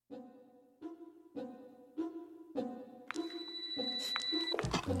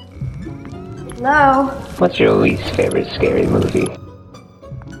Hello? What's your least favorite scary movie?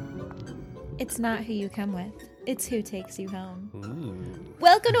 It's not who you come with. It's who takes you home. Ooh.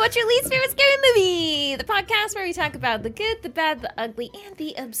 Welcome to What's Your Least Favorite Scary Movie? The podcast where we talk about the good, the bad, the ugly, and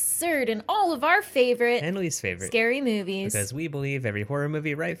the absurd in all of our favorite And least favorite. scary movies. Because we believe every horror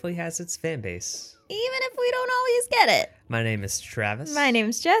movie rightfully has its fan base. Even if we don't always get it. My name is Travis. My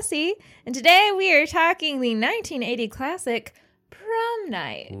name's Jessie, and today we are talking the 1980 classic Prom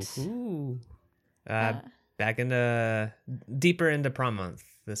Night. Ooh. Back into deeper into prom month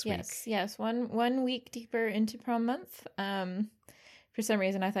this week. Yes, one week deeper into prom month. For some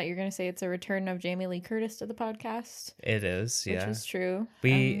reason, I thought you were going to say it's a return of Jamie Lee Curtis to the podcast. It is, yeah. Which is true.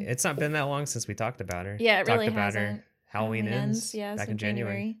 It's not been that long since we talked about her. Yeah, it really talked about hasn't. her Halloween ends yeah, back so in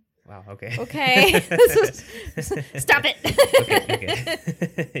January. Wow, okay. Okay. Stop it.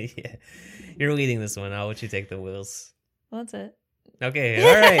 Okay. Yeah. You're leading this one. I'll let you take the wheels. Well, that's it. Okay,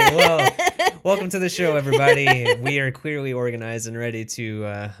 all right. Well, welcome to the show, everybody. We are clearly organized and ready to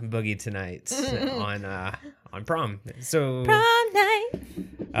boogie tonight on prom. So Prom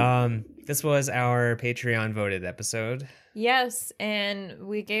Night. This was our Patreon voted episode. Yes, and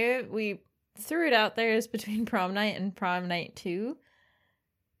we threw it out there as between Prom Night and Prom Night 2,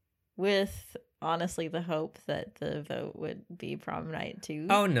 with honestly the hope that the vote would be Prom Night 2.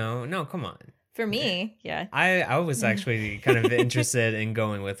 Oh no, come on. For me, yeah. I was actually kind of interested in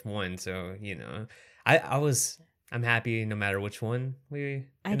going with one, so I'm happy no matter which one we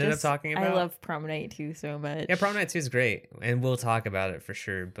ended up talking about. I love Prom Night 2 so much. Yeah, Prom Night 2 is great, and we'll talk about it for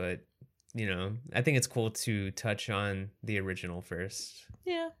sure, but I think it's cool to touch on the original first.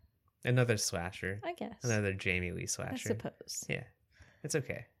 Yeah. Another slasher. I guess. Another Jamie Lee slasher. I suppose. Yeah. It's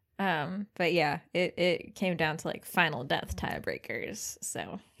okay. But yeah, it came down to like final death tiebreakers.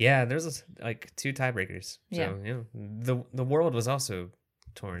 So yeah, there's like two tiebreakers. So yeah. The world was also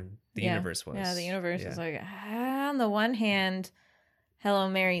torn. The universe was. Yeah, the universe was like, on the one hand, Hello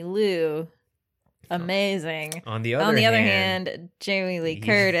Mary Lou, amazing. On the other hand, Jamie Lee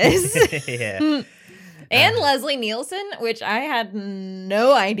Curtis. Yeah. And Leslie Nielsen, which I had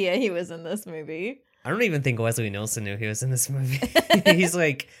no idea he was in this movie. I don't even think Leslie Nielsen knew he was in this movie.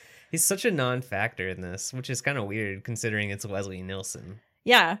 He's such a non-factor in this, which is kind of weird considering it's Leslie Nielsen.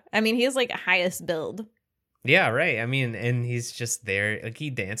 Yeah, I mean, he's like highest build. Yeah, right. I mean, and he's just there. Like, he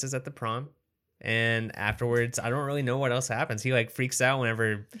dances at the prom, and afterwards, I don't really know what else happens. He like freaks out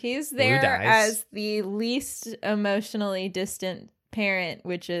whenever he's Lou there dies. as the least emotionally distant parent,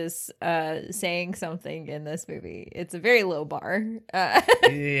 which is saying something in this movie. It's a very low bar.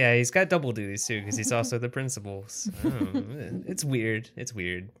 Yeah, he's got double duties too because he's also the principal. So, it's weird.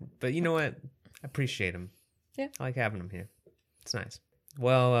 But you know what? I appreciate him. Yeah, I like having him here. It's nice.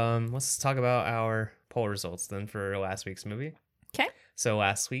 Well, let's talk about our poll results then for last week's movie. Okay. So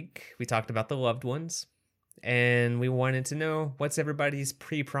last week we talked about the loved ones, and we wanted to know what's everybody's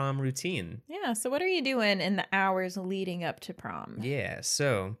pre-prom routine. Yeah, so what are you doing in the hours leading up to prom? Yeah,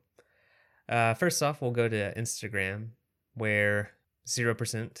 so first off, we'll go to Instagram, where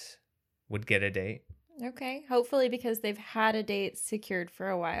 0% would get a date. Okay, hopefully because they've had a date secured for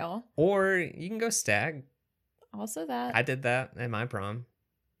a while. Or you can go stag. Also that. I did that at my prom.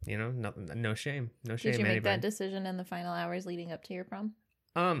 No shame. No shame. Did you make anybody. that decision in the final hours leading up to your prom?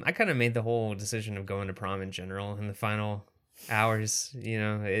 I kind of made the whole decision of going to prom in general in the final hours.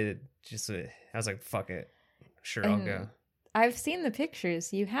 I was like, fuck it. Sure, I'll go. I've seen the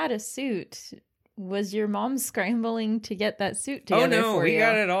pictures. You had a suit. Was your mom scrambling to get that suit together for you? Oh, no, we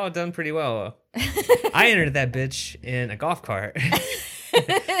got it all done pretty well. I entered that bitch in a golf cart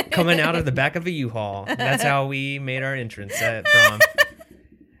coming out of the back of a U-Haul. That's how we made our entrance at prom.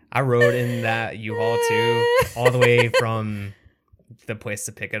 I rode in that U-Haul too, all the way from the place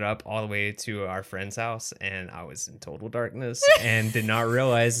to pick it up all the way to our friend's house, and I was in total darkness and did not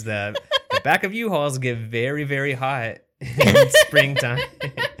realize that the back of U-Hauls get very, very hot in springtime.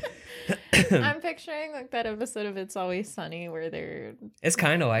 I'm picturing like that episode of It's Always Sunny where they're... It's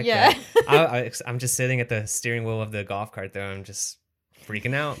kind of like that. I'm just sitting at the steering wheel of the golf cart though. I'm just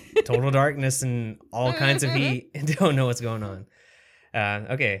freaking out. Total darkness and all kinds of heat and don't know what's going on.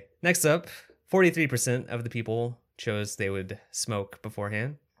 Okay, next up, 43% of the people chose they would smoke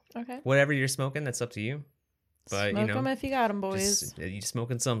beforehand. Okay. Whatever you're smoking, that's up to you. But smoke them if you got them, boys. You're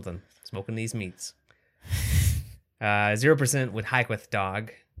smoking something. Smoking these meats. 0% would hike with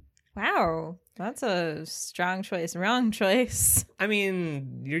dog. Wow, that's a strong choice. Wrong choice. I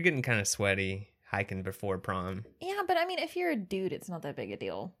mean, you're getting kind of sweaty hiking before prom. Yeah, but I mean, if you're a dude, it's not that big a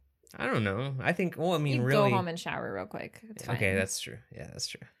deal. I don't know. I think, you really... go home and shower real quick. It's fine. Okay, that's true. Yeah, that's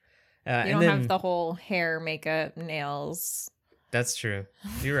true. You don't have the whole hair, makeup, nails. That's true.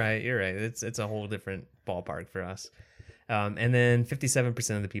 You're right. It's a whole different ballpark for us. And then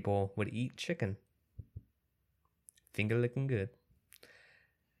 57% of the people would eat chicken. Finger licking good.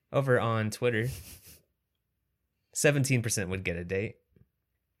 Over on Twitter, 17% would get a date.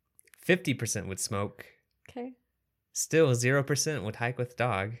 50% would smoke. Okay. Still 0% would hike with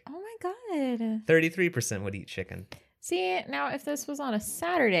dog. Oh my God. 33% would eat chicken. See, now if this was on a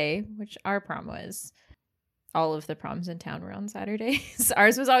Saturday, which our prom was, all of the proms in town were on Saturdays.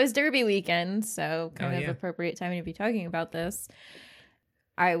 Ours was always Derby weekend, so kind of appropriate time to be talking about this.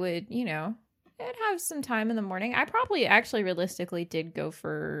 I would, I'd have some time in the morning. I probably actually realistically did go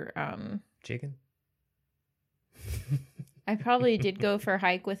for chicken. I probably did go for a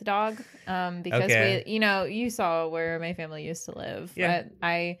hike with dog because we, you saw where my family used to live. Yeah. But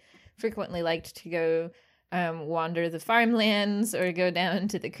I frequently liked to go wander the farmlands or go down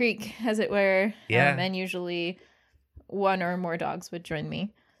to the creek, as it were. Yeah. And usually one or more dogs would join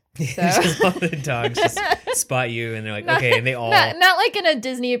me. So. Just all the dogs just spot you and they're like, okay, and they all... Not like in a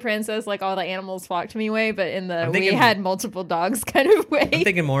Disney princess, like all the animals flock to me way, but in the we had multiple dogs kind of way. I'm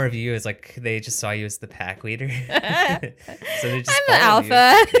thinking more of you as like they just saw you as the pack leader. So they just I'm the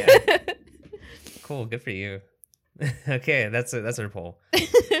alpha. Yeah. Cool, good for you. Okay, that's our poll.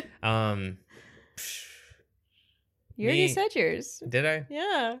 You already said yours. Did I?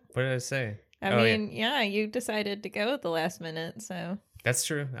 Yeah. What did I say? I mean, you decided to go at the last minute, so... That's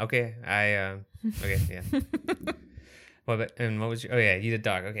true. Okay, okay, yeah. What was your? Oh yeah, you did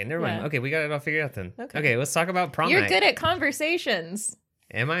dog. Okay, never mind. Okay, we got it all figured out then. Okay, let's talk about prom night. You're good at conversations.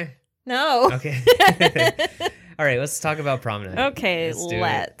 Am I? No. Okay. All right, let's talk about prom night. Okay,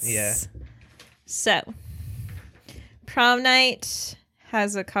 let's. Yeah. So, prom night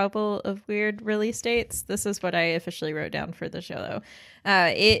has a couple of weird release dates. This is what I officially wrote down for the show, though.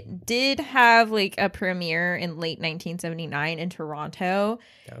 It did have like a premiere in late 1979 in Toronto,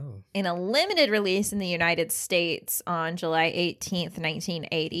 in a limited release in the United States on July 18th,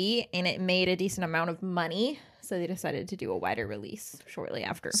 1980, and it made a decent amount of money. So they decided to do a wider release shortly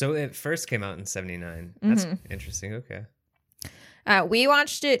after. So it first came out in 79. That's interesting. Okay. We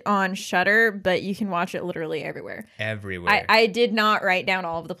watched it on Shudder, but you can watch it literally everywhere. Everywhere. I did not write down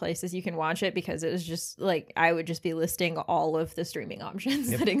all of the places you can watch it because it was just like I would just be listing all of the streaming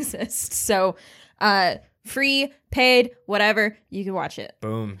options that exist. So free, paid, whatever, you can watch it.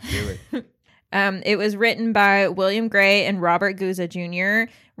 Boom. Do it. It was written by William Gray and Robert Guzza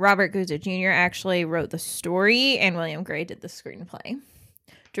Jr. Robert Guzza Jr. actually wrote the story, and William Gray did the screenplay.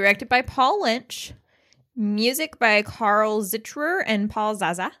 Directed by Paul Lynch. Music by Carl Zittrer and Paul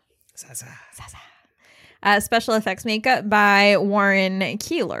Zaza. Special effects makeup by Warren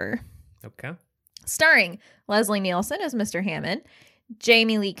Keeler. Okay. Starring Leslie Nielsen as Mr. Hammond,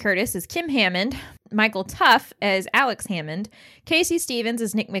 Jamie Lee Curtis as Kim Hammond, Michael Tuff as Alex Hammond, Casey Stevens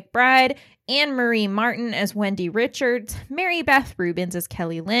as Nick McBride, Anne Marie Martin as Wendy Richards, Mary Beth Rubens as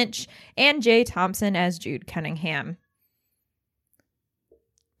Kelly Lynch, and Jay Thompson as Jude Cunningham.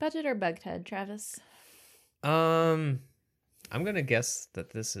 Budget or Bughead, Travis? I'm gonna guess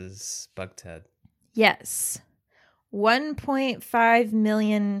that this is Bughead. Yes. 1.5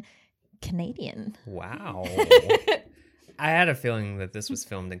 million Canadian. Wow. I had a feeling that this was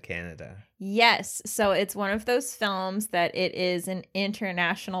filmed in Canada. Yes. So it's one of those films that it is an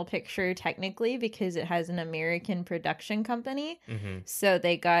international picture technically because it has an American production company. Mm-hmm. So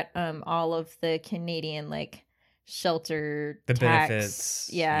they got all of the Canadian shelter the tax, benefits.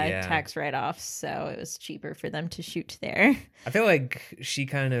 Yeah, tax write-offs. So it was cheaper for them to shoot there. I feel like she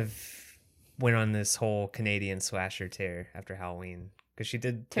kind of went on this whole Canadian slasher tear after Halloween because she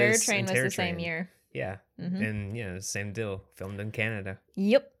did Terror Train was the same year. Yeah. Mm-hmm. And same deal, filmed in Canada.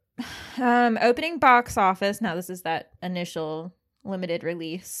 Yep. Opening box office. Now this is that initial limited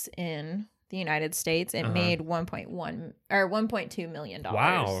release in the United States. It made $1.2 million.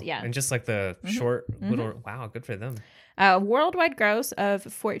 Wow. Yeah. And just the short little wow, good for them. Worldwide gross of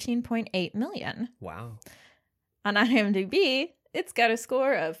 $14.8 million. Wow. On IMDb, it's got a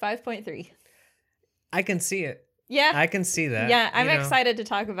score of 5.3. I can see it. Yeah. I can see that. Yeah, I'm excited to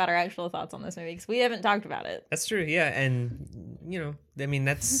talk about our actual thoughts on this movie because we haven't talked about it. That's true, yeah. And, I mean,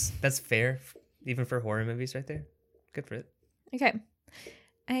 that's fair, even for horror movies right there. Good for it. Okay.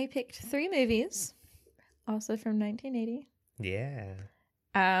 I picked 3 movies, also from 1980. Yeah.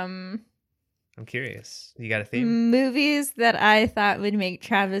 I'm curious. You got a theme? Movies that I thought would make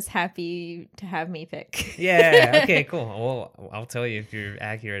Travis happy to have me pick. Yeah. Okay, cool. Well, I'll tell you if you're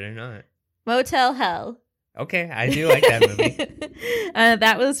accurate or not. Motel Hell. Okay, I do like that movie.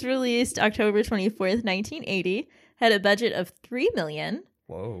 That was released October 24th, 1980. Had a budget of $3 million.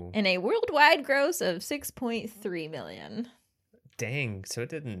 Whoa. And a worldwide gross of $6.3 million. Dang. So it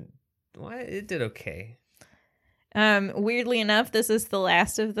didn't. What? It did okay. Weirdly enough, this is the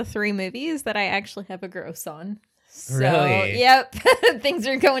last of the 3 movies that I actually have a gross on. So, Really? Yep. Things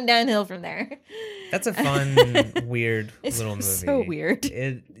are going downhill from there. That's a fun, weird little movie. So weird.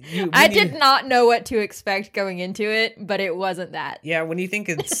 I did not know what to expect going into it, but it wasn't that. Yeah, when you think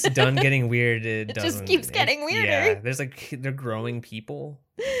it's done getting weird, it doesn't. Just keeps getting weirder. Yeah, there's like they're growing people,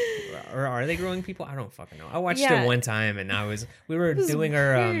 or are they growing people? I don't fucking know. I watched it one time, and we were doing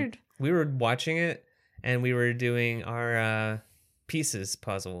our we were watching it, and we were doing our pieces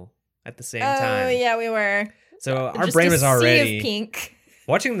puzzle at the same time. Oh yeah, we were. So our Just brain a was sea already of pink.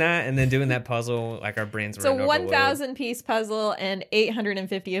 watching that, and then doing that puzzle. Like our brains were. It's a 1,000 piece puzzle, and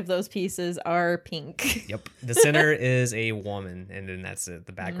 850 of those pieces are pink. Yep. The center is a woman, and then that's it.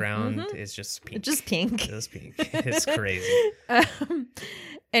 The background is just pink. Just pink. It's pink. It's crazy.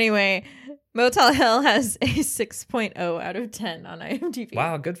 Anyway, Motel Hell has a 6.0 out of 10 on IMDb.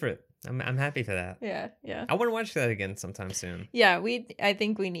 Wow, good for it. I'm happy for that. Yeah. I want to watch that again sometime soon. Yeah, I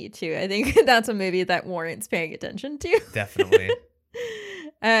think we need to. I think that's a movie that warrants paying attention to. Definitely.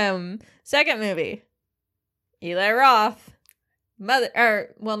 Second movie, Eli Roth,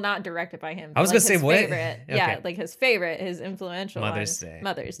 not directed by him. I was like gonna say his what? favorite. Okay. Yeah, like his favorite, his influential Mother's Day.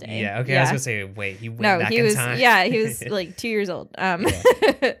 Mother's Day. Yeah. Okay. I was gonna say wait. He went back he in was. time. Yeah, he was like 2 years old.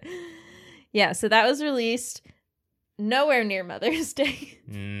 Yeah. So that was released nowhere near Mother's Day.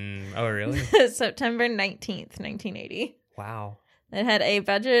 Oh really? September 19th, 1980. Wow. It had a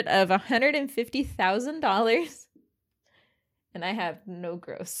budget of $150,000. And I have no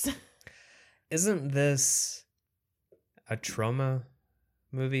gross. Isn't this a trauma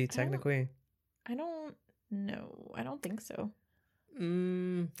movie technically? I don't know. I don't think so.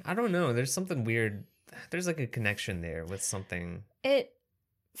 I don't know. There's something weird. There's like a connection there with something. It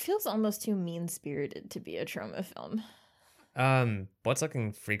feels almost too mean-spirited to be a trauma film. Blood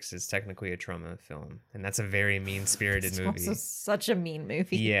Sucking Freaks is technically a trauma film, and that's a very mean-spirited movie. It's also such a mean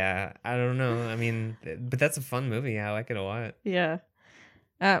movie. Yeah, I don't know. I mean, but that's a fun movie. I like it a lot. Yeah.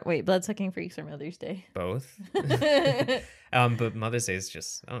 Wait, Blood Sucking Freaks or Mother's Day? Both. But Mother's Day is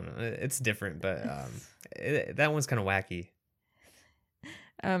just, I don't know. It's different, but that one's kind of wacky.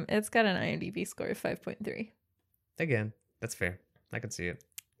 It's got an IMDb score of 5.3. Again, that's fair. I can see it.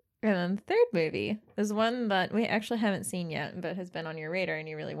 And then the third movie is one that we actually haven't seen yet, but has been on your radar and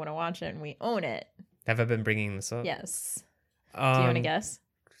you really want to watch it, and we own it. Have I been bringing this up? Yes. Do you want to guess?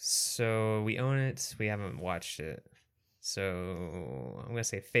 So we own it. We haven't watched it. So I'm going to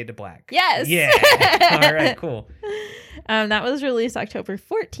say Fade to Black. Yes. Yeah. All right, cool. That was released October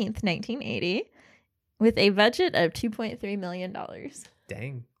 14th, 1980, with a budget of $2.3 million.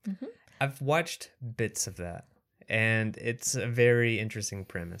 Dang. Mm-hmm. I've watched bits of that. And it's a very interesting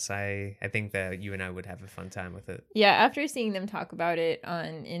premise. I think that you and I would have a fun time with it. Yeah, after seeing them talk about it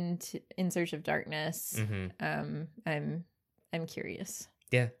on In Search of Darkness, I'm curious.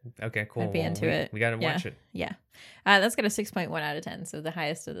 Yeah. Okay, cool. I'd be into it. We got to watch it. Yeah. That's got a 6.1 out of 10, so the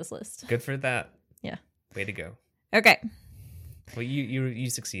highest of this list. Good for that. Yeah. Way to go. Okay. Well, you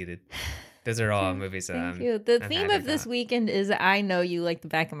succeeded. Those are all movies that Thank you. The theme of this weekend is I know you like the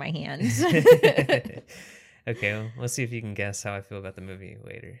back of my hand. Okay, well, let's see if you can guess how I feel about the movie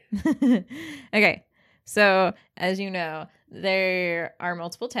later. Okay, so as you know, there are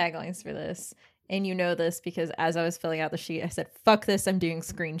multiple taglines for this. And you know this because as I was filling out the sheet, I said, fuck this, I'm doing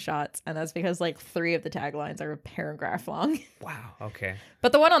screenshots. And that's because like 3 of the taglines are a paragraph long. Wow, okay.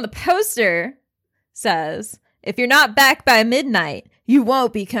 But the one on the poster says, if you're not back by midnight, you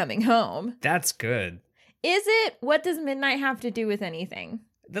won't be coming home. That's good. Is it? What does midnight have to do with anything?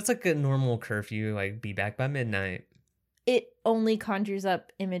 That's like a normal curfew, like be back by midnight. It only conjures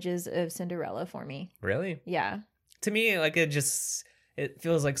up images of Cinderella for me. Really? Yeah. To me, like it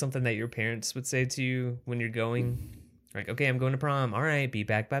feels like something that your parents would say to you when you're going. Like, okay, I'm going to prom. All right, be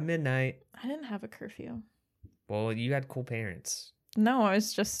back by midnight. I didn't have a curfew. Well, you had cool parents. No, I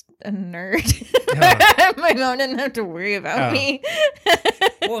was just a nerd. Oh. My mom didn't have to worry about me.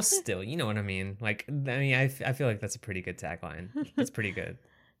 Well, still, you know what I mean. Like, I mean, I feel like that's a pretty good tagline. That's pretty good.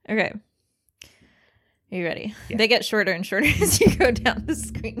 Okay. Are you ready? Yeah. They get shorter and shorter as you go down the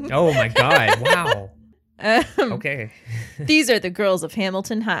screen. Oh my God. Wow. Okay. These are the girls of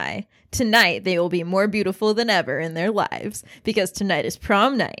Hamilton High. Tonight, they will be more beautiful than ever in their lives because tonight is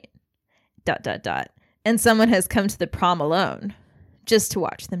prom night. ... And someone has come to the prom alone just to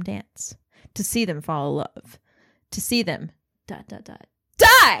watch them dance, to see them fall in love, to see them ...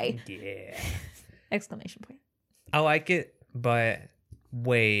 die! Yeah. Exclamation point. I like it, but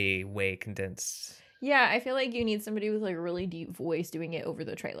way, way condensed. Yeah, I feel like you need somebody with like a really deep voice doing it over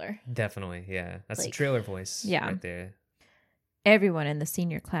the trailer. Definitely, yeah. That's like, the trailer voice yeah. right there. Everyone in the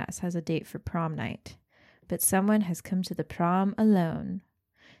senior class has a date for prom night, but someone has come to the prom alone.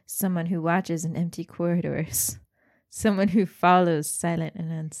 Someone who watches in empty corridors. Someone who follows silent and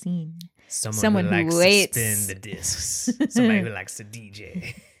unseen. Someone who likes waits. to spin the discs. Somebody who likes to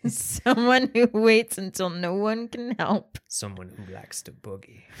DJ. Someone who waits until no one can help. Someone who likes to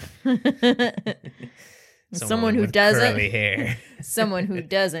boogie. Someone who with doesn't. curly hair. Someone who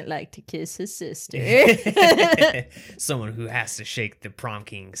doesn't like to kiss his sister. Someone who has to shake the prom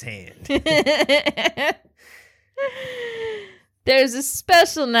king's hand. There's a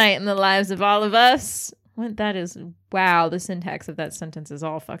special night in the lives of all of us. What that is, wow, the syntax of that sentence is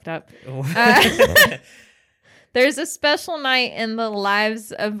all fucked up. There's a special night in the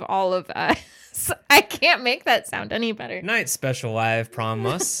lives of all of us. I can't make that sound any better. Night special live prom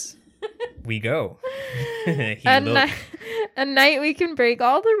us. We go. A night we can break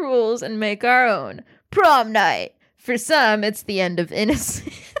all the rules and make our own. Prom night. For some, it's the end of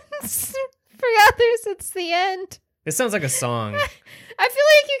innocence. For others, it's the end. It sounds like a song. I feel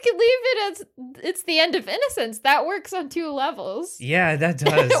like you could leave it as it's the end of innocence. That works on two levels. Yeah, that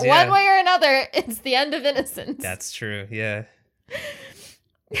does. One Yeah. way or another, it's the end of innocence. That's true. Yeah.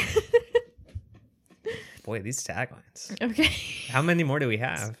 Boy, these taglines. Okay. How many more do we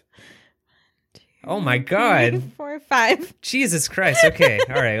have? Oh my God. 3, 4, 5. Jesus Christ. Okay.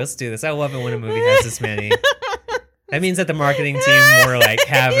 All right. Let's do this. I love it when a movie has this many. That means that the marketing team were like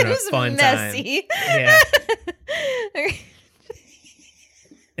having It a was fun messy. time. Yeah. Okay.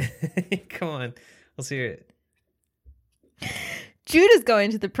 Come on. Let's hear it. Jude is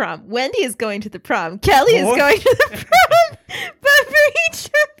going to the prom. Wendy is going to the prom. Kelly is What? going to the prom. But for each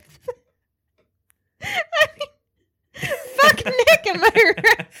of I mean, fuck Nick, am I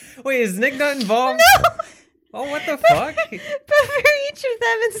right? Wait, is Nick not involved? No. Oh, what the fuck? But for each of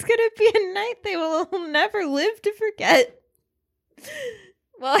them, it's going to be a night they will never live to forget.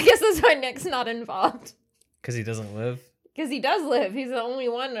 Well, I guess that's why Nick's not involved. Because he doesn't live? Because he does live. He's the only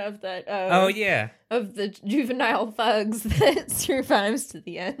one of that. Oh, yeah. Of the juvenile thugs that survives to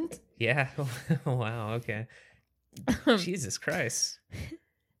the end. Yeah. Wow. Okay. Jesus Christ.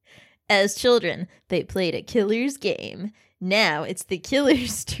 As children, they played a killer's game. Now it's the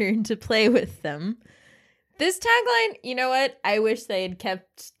killer's turn to play with them. This tagline, you know what? I wish they had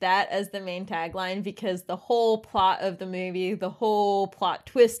kept that as the main tagline because the whole plot of the movie, the whole plot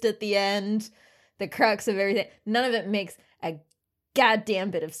twist at the end, the crux of everything, none of it makes a goddamn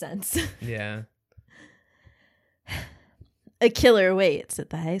bit of sense. Yeah. A killer waits at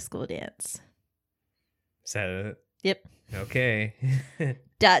the high school dance. Is that it? Yep. Okay. ...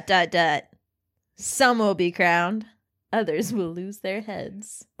 Some will be crowned. Others will lose their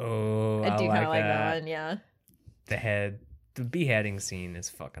heads. Oh, I do kind of like that. that one, yeah. The beheading scene is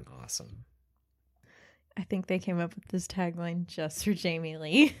fucking awesome. I think they came up with this tagline just for Jamie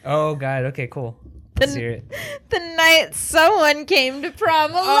Lee. Oh, God. Okay, cool. Let's hear it. The night someone came to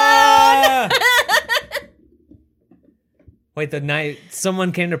prom alone. Ah! Wait, the night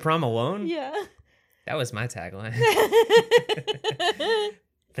someone came to prom alone? Yeah. That was my tagline.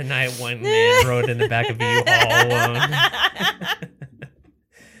 The night one man rode in the back of a U-Haul alone.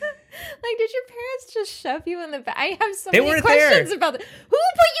 Like, did your parents just shove you in the back? I have so They many weren't questions there. about that. Who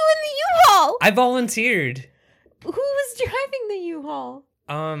put you in the U-Haul? I volunteered. Who was driving the U-Haul?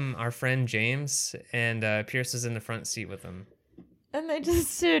 Our friend James, and Pierce was in the front seat with him. And they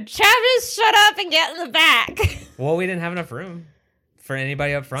just said, Travis, shut up and get in the back. Well, we didn't have enough room for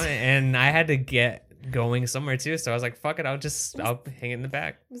anybody up front, and I had to get going somewhere too, so I was like, fuck it, I'll hang it in the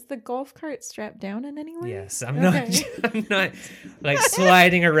back. Was the golf cart strapped down in any way? Yes, I'm Okay. not like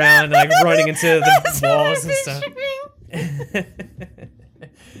sliding around, like running into the That's walls what and I'm stuff.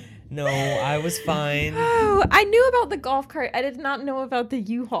 No, I was fine. Oh, I knew about the golf cart. I did not know about the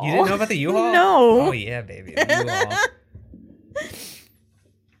U-Haul. You didn't know about the U-Haul? No. Oh yeah, baby, the U-Haul.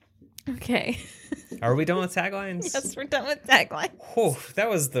 Okay. Are we done with taglines? Yes, we're done with tagline. Whew, that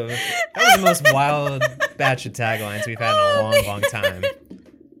was the most wild batch of taglines we've had in a long time.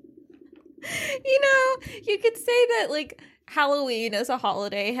 You know, you could say that like Halloween as a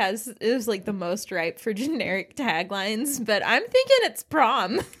holiday is like the most ripe for generic taglines, but I'm thinking it's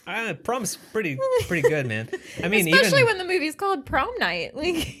prom. Prom's pretty good, man. I mean, especially when the movie's called Prom Night.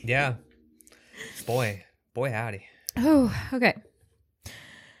 Like, yeah, boy howdy. oh, okay.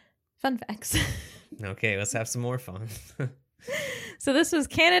 Fun facts. Okay, let's have some more fun. So this was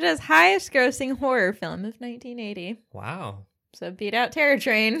Canada's highest grossing horror film of 1980. Wow. So beat out Terror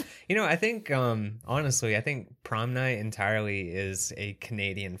Train. You know, I think, honestly, I think Prom Night entirely is a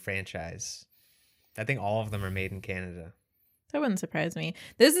Canadian franchise. I think all of them are made in Canada. That wouldn't surprise me.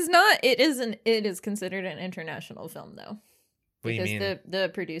 This is not, it is considered an international film though. What do you because mean? the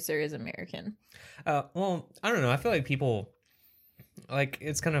producer is American. Well, I don't know. I feel like people like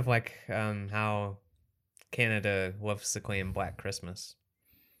it's kind of like how Canada loves to claim Black Christmas.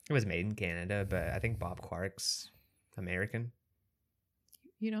 It was made in Canada, but I think Bob Clark's American.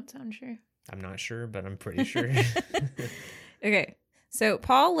 You don't sound sure. I'm not sure, but I'm pretty sure. Okay, so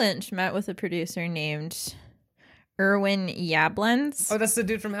Paul Lynch met with a producer named Irwin Yablans. Oh, that's the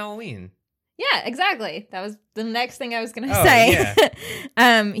dude from Halloween. Yeah, exactly. That was the next thing I was going to Oh, say.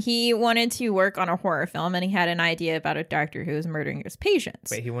 yeah. He wanted to work on a horror film, and he had an idea about a doctor who was murdering his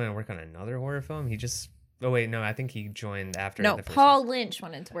patients. Wait, he wanted to work on another horror film? He just... Oh, wait, no, I think he joined after No, the first Paul one. Lynch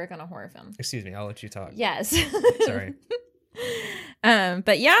wanted to work on a horror film. Excuse me, I'll let you talk. Yes. Sorry.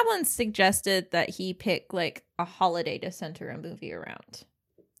 But Yablans suggested that he pick like a holiday to center a movie around.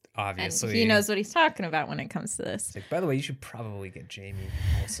 Obviously. And he knows what he's talking about when it comes to this. It's like, by the way, you should probably get Jamie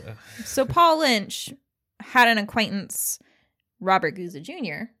also. So Paul Lynch had an acquaintance, Robert Guza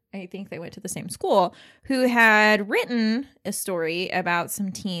Jr., I think they went to the same school, who had written a story about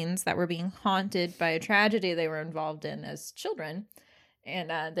some teens that were being haunted by a tragedy they were involved in as children. And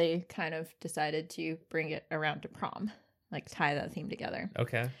they kind of decided to bring it around to prom, like tie that theme together.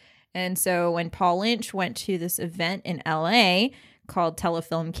 Okay. And so when Paul Lynch went to this event in LA called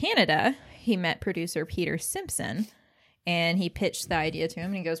Telefilm Canada, he met producer Peter Simpson, and he pitched the idea to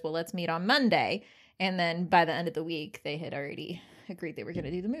him, and he goes, well, let's meet on Monday. And then by the end of the week, they had already agreed they were going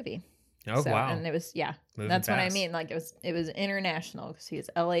to do the movie. Oh, wow. And it was, yeah, Moving that's what I fast. mean. Like it was international because he was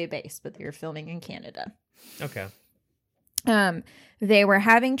LA based, but they were filming in Canada. Okay. They were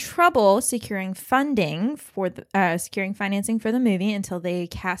having trouble securing funding for securing financing for the movie until they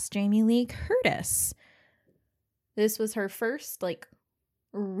cast Jamie Lee Curtis. This was her first like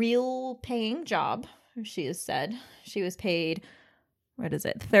real paying job. She has said she was paid, what is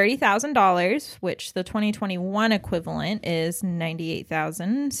it, $30,000, which the 2021 equivalent is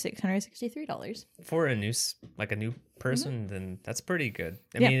 $98,663. For a new person, then that's pretty good.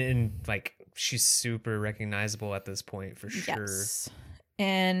 I Yeah. mean, and like she's super recognizable at this point for sure. Yes.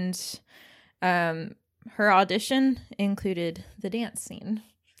 And her audition included the dance scene.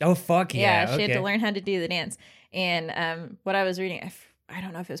 Oh, fuck yeah. She had to learn how to do the dance. And what I was reading, I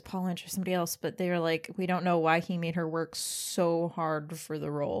don't know if it was Paul Lynch or somebody else, but they were like, we don't know why he made her work so hard for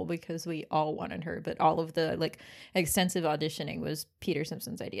the role because we all wanted her. But all of the like extensive auditioning was Peter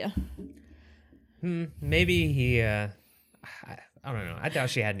Simpson's idea. Maybe he, I don't know. I doubt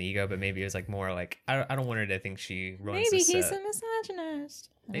she had an ego, but maybe it was like more like, I don't want her to think she runs Maybe the he's set. a misogynist.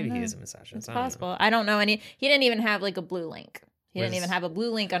 Maybe he is a misogynist. It's I don't know. possible. I don't know any. He didn't even have like a blue link. He What didn't is- even have a blue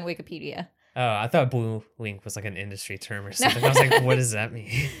link on Wikipedia. Oh, I thought blue link was like an industry term or something. I was like, what does that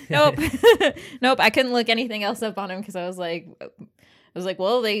mean? Nope. Nope. I couldn't look anything else up on him because I was like,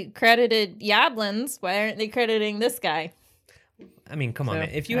 well, they credited Yablans. Why aren't they crediting this guy? I mean, come on, So, man.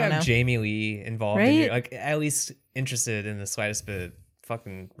 If you I don't have know. Jamie Lee involved, and Right? you're like at least interested in the slightest bit,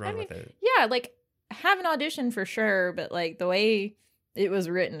 fucking run with it. Yeah, like have an audition for sure, but like the way it was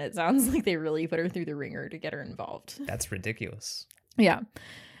written, it sounds like they really put her through the ringer to get her involved. That's ridiculous. Yeah.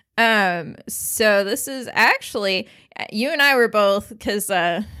 So this is actually, you and I were both, because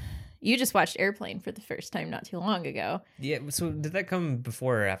you just watched Airplane for the first time not too long ago. Yeah. So did that come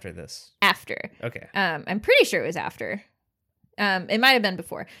before or after this? After. Okay. I'm pretty sure it was after. It might have been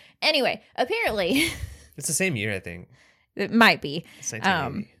before. Anyway, apparently It's the same year, I think. it might be. It's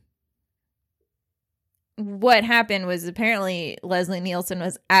 1980. What happened was apparently Leslie Nielsen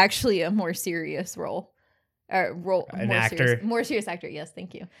was actually a more serious role. An More actor. Serious, more serious actor. Yes,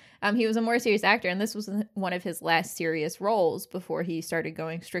 thank you. He was a more serious actor, and this was one of his last serious roles before he started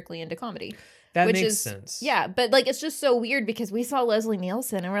going strictly into comedy. That which makes is, sense. Yeah, but like it's just so weird because we saw Leslie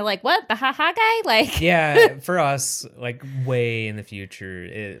Nielsen and we're like, what, the haha guy? Like, Yeah, for us, like way in the future,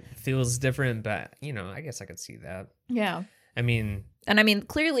 it feels different, but you know, I guess I could see that. yeah. I mean, And I mean,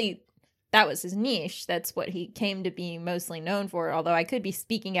 clearly that was his niche. That's what he came to be mostly known for. Although I could be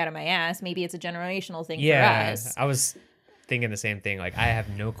speaking out of my ass. Maybe it's a generational thing for us. I was thinking the same thing. Like, I have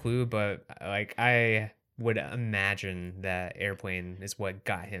no clue, but like, I would imagine that Airplane is what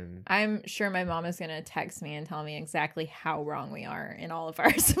got him. I'm sure my mom is going to text me and tell me exactly how wrong we are in all of our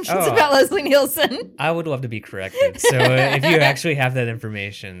assumptions Oh. about Leslie Nielsen. I would love to be corrected. So if you actually have that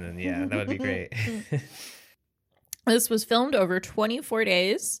information, then yeah, that would be great. This was filmed over 24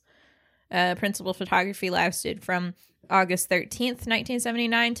 days. Principal photography lasted from August 13th,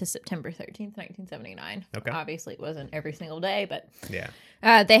 1979 to September 13th, 1979. Okay. Obviously, it wasn't every single day, but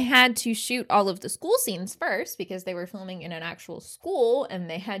Yeah. they had to shoot all of the school scenes first because they were filming in an actual school and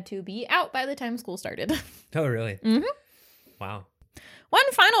they had to be out by the time school started. Oh, really? Mhm. Wow.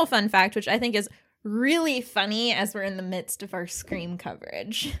 One final fun fact, which I think is really funny as we're in the midst of our Scream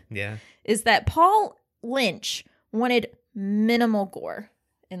coverage Yeah. is that Paul Lynch wanted minimal gore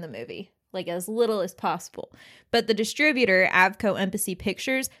in the movie, like as little as possible. But the distributor, Avco Embassy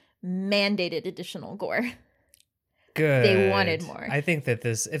Pictures, mandated additional gore. Good. They wanted more. I think that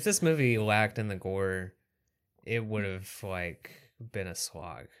if this movie lacked in the gore, it would have like been a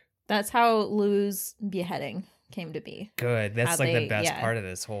slog. That's how Lou's beheading came to be. Good. That's like the best yeah. part of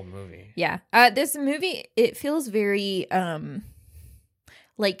this whole movie. Yeah. This movie, it feels very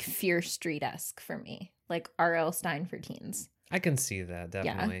like Fear Street-esque for me. Like R.L. Stine for teens. I can see that,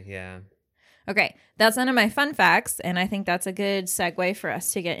 definitely. Yeah. Okay. That's none of my fun facts, and I think that's a good segue for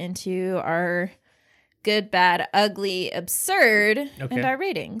us to get into our good, bad, ugly, absurd, and our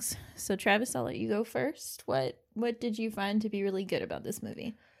ratings. So Travis, I'll let you go first. What did you find to be really good about this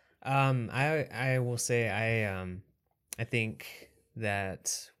movie? I will say I think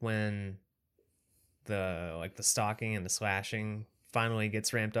that when the stalking and the slashing finally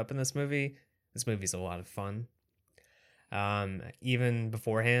gets ramped up in this movie's a lot of fun. Even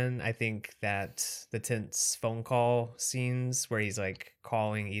beforehand, I think that the tense phone call scenes where he's like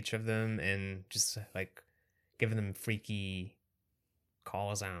calling each of them and just like giving them freaky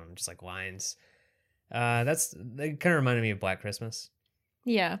calls, I don't know, just like lines. That kind of reminded me of Black Christmas.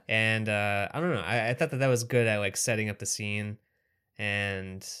 Yeah. And I don't know. I thought that was good at like setting up the scene.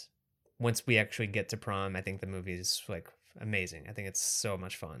 And once we actually get to prom, I think the movie is like amazing. I think it's so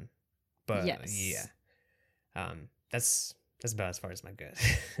much fun. But yeah. That's about as far as my good.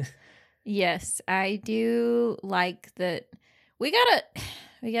 Yes, I do like that we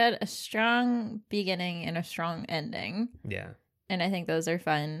got a strong beginning and a strong ending. Yeah. And I think those are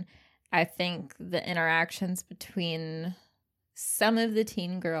fun. I think the interactions between some of the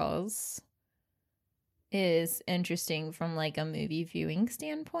teen girls is interesting from like a movie viewing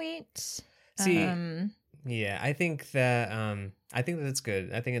standpoint. See, yeah, I think that that's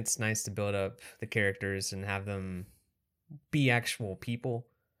good. I think it's nice to build up the characters and have them be actual people.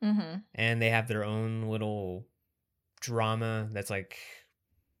 Mm-hmm. And they have their own little drama that's like,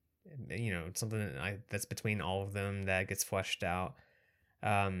 you know, something that's between all of them that gets fleshed out.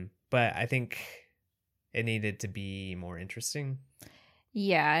 But I think it needed to be more interesting.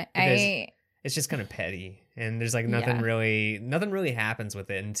 Yeah, it's just kind of petty, and there's like nothing really happens with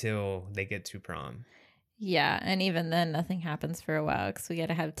it until they get to prom. Yeah, and even then, nothing happens for a while because we got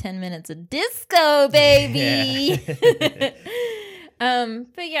to have 10 minutes of disco, baby. But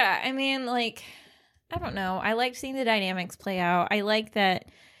yeah, I mean, like, I don't know. I like seeing the dynamics play out. I like that,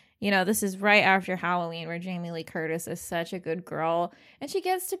 you know, this is right after Halloween where Jamie Lee Curtis is such a good girl, and she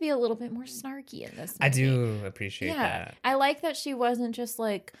gets to be a little bit more snarky in this movie. I do appreciate that. I like that she wasn't just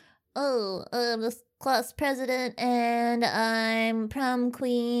like, oh, I'm the class president, and I'm prom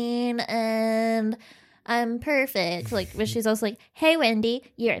queen, and I'm perfect. Like, but she's also like, hey, Wendy,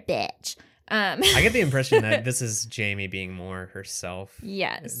 you're a bitch. I get the impression that this is Jamie being more herself.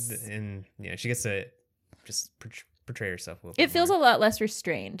 Yes. And yeah, she gets to just portray herself a little It bit feels more. a lot less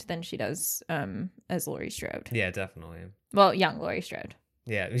restrained than she does as Laurie Strode. Yeah, definitely. Well, young Laurie Strode.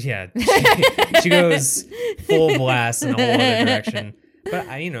 Yeah. She goes full blast in a whole other direction. But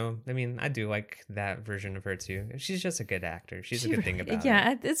I do like that version of her too. She's just a good actor. She's a good thing about it.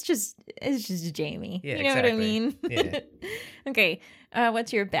 Yeah, it's just Jamie. Yeah, you know what I mean? Yeah. Okay.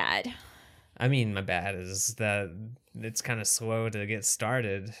 What's your bad? I mean, my bad is that it's kind of slow to get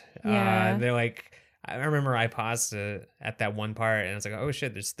started. Yeah. They're like, I remember I paused it at that one part and I was like, oh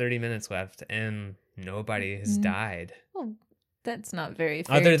shit, there's 30 minutes left and nobody has died. Well, that's not very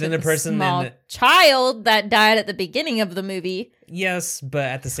fair. Other to than the person small child that died at the beginning of the movie. Yes, but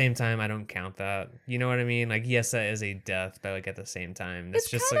at the same time, I don't count that. You know what I mean? Like, yes, that is a death, but like at the same time, It's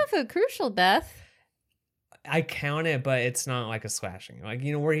just kind of a crucial death. I count it, but it's not like a slashing. Like,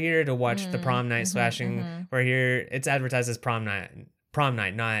 we're here to watch the prom night slashing. We're here. It's advertised as prom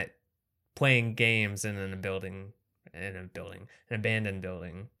night, not playing games in an abandoned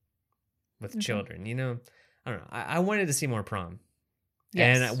building with children. You know, I don't know. I wanted to see more prom.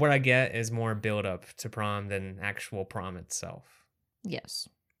 Yes. And what I get is more build up to prom than actual prom itself. Yes.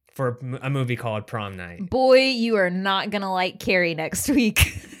 For a movie called Prom Night. Boy, you are not going to like Carrie next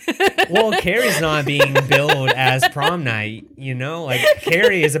week. Well, Carrie's not being billed as Prom Night, you know? Like,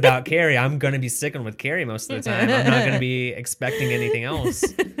 Carrie is about Carrie. I'm going to be sticking with Carrie most of the time. I'm not going to be expecting anything else.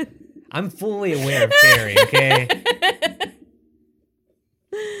 I'm fully aware of Carrie, okay?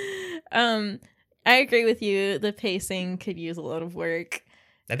 I agree with you. The pacing could use a lot of work.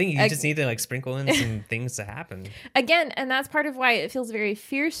 I think you just need to like sprinkle in some things to happen. Again, and that's part of why it feels very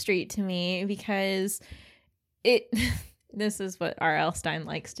Fear Street to me, because this is what R.L. Stine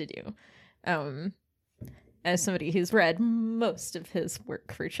likes to do. Um, as somebody who's read most of his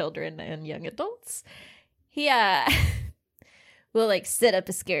work for children and young adults, he will like set up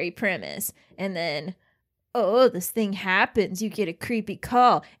a scary premise and then, oh, this thing happens. You get a creepy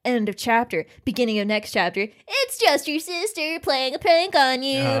call. End of chapter. Beginning of next chapter. It's just your sister playing a prank on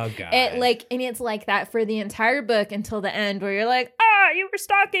you. Oh, God. And it's like that for the entire book until the end where you're like, you were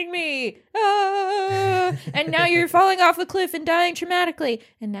stalking me. And now you're falling off a cliff and dying traumatically.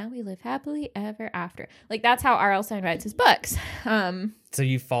 And now we live happily ever after. Like, that's how R.L. Stein writes his books. So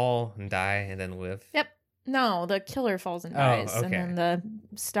you fall and die and then live? Yep. No, the killer falls and dies. okay. And then the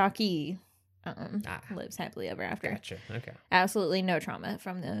stalky lives happily ever after. Gotcha. Okay. Absolutely no trauma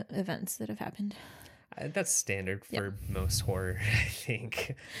from the events that have happened. That's standard for most horror, I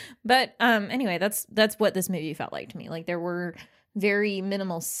think. But anyway, that's what this movie felt like to me. Like, there were very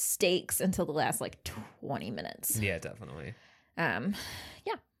minimal stakes until the last like 20 minutes. Yeah, definitely. Yeah.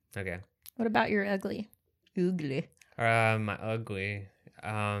 Okay. What about your ugly? My ugly.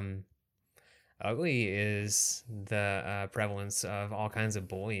 Ugly is the prevalence of all kinds of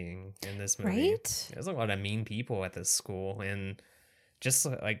bullying in this movie. Right? There's a lot of mean people at this school, and just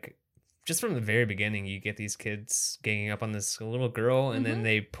from the very beginning, you get these kids ganging up on this little girl, and then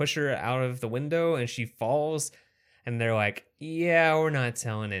they push her out of the window, and she falls, and they're like, "Yeah, we're not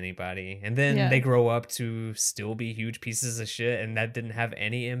telling anybody." And then they grow up to still be huge pieces of shit, and that didn't have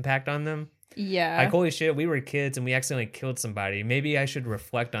any impact on them. Yeah. Like, holy shit, we were kids and we accidentally killed somebody. Maybe I should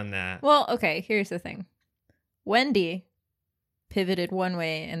reflect on that. Well, okay, here's the thing. Wendy pivoted one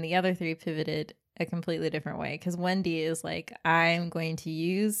way and the other three pivoted a completely different way. Because Wendy is like, I'm going to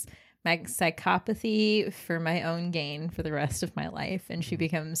use my psychopathy for my own gain for the rest of my life. And she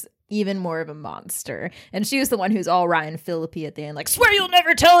becomes even more of a monster. And she was the one who's all Ryan Phillippe at the end, like, swear you'll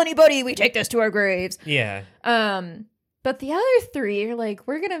never tell anybody. We take this to our graves. Yeah. But the other three are like,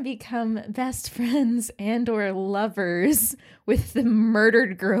 we're going to become best friends and or lovers with the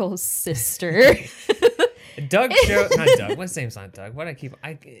murdered girl's sister. Doug not Doug. What's his name's not Doug?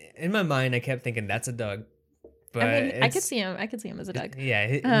 In my mind, I kept thinking that's a Doug. But I mean, I could see him as a Doug. Yeah,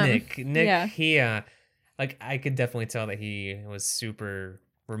 Nick. Yeah. He, I could definitely tell that he was super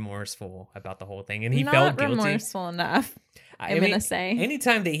remorseful about the whole thing. And he felt guilty. Not remorseful enough, I'm going to say.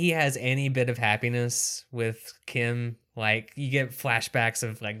 Anytime that he has any bit of happiness with Kim, like, you get flashbacks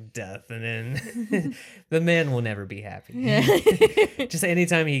of like death, and then the man will never be happy. Yeah. Just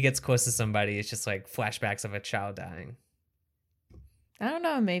anytime he gets close to somebody, it's just like flashbacks of a child dying. I don't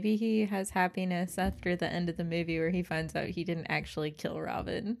know. Maybe he has happiness after the end of the movie where he finds out he didn't actually kill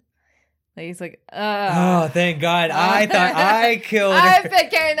Robin. Like, he's like, oh, thank God. I thought I killed her. I've been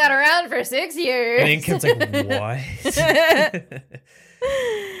carrying that around for 6 years. And then Kim's like, what?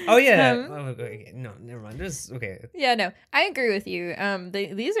 Oh, yeah. No, never mind. Okay. Yeah, no, I agree with you.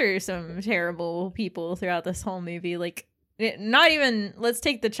 These are some terrible people throughout this whole movie. Like, not even, let's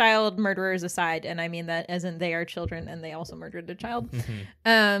take the child murderers aside, and I mean that as in they are children and they also murdered a child.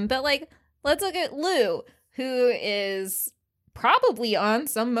 But like, let's look at Lou, who is probably on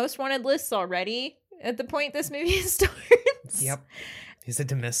some most wanted lists already at the point this movie starts. Yep. He's a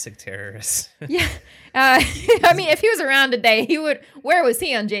domestic terrorist. Yeah. I mean, if he was around today, he would. Where was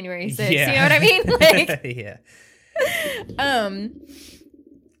he on January 6th? Yeah. You know what I mean? Like, yeah.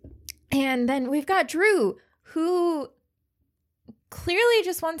 And then we've got Drew, who clearly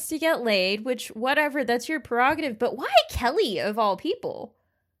just wants to get laid, which, whatever, that's your prerogative. But why Kelly, of all people?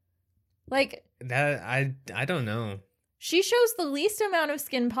 Like, that, I don't know. She shows the least amount of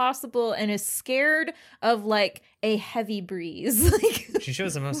skin possible and is scared of, like, a heavy breeze. Like, she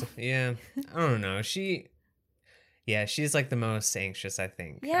shows the most. Yeah, I don't know. She's like the most anxious, I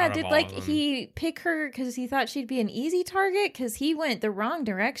think. Yeah, did like he pick her because he thought she'd be an easy target? Because he went the wrong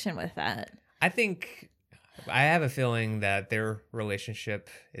direction with that. I think I have a feeling that their relationship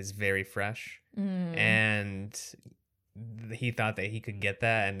is very fresh, and he thought that he could get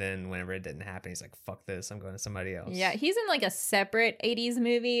that, and then whenever it didn't happen, he's like, fuck this, I'm going to somebody else. Yeah, he's in like a separate 80s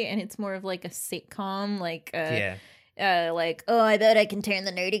movie, and it's more of like a sitcom, like like, oh, I bet I can turn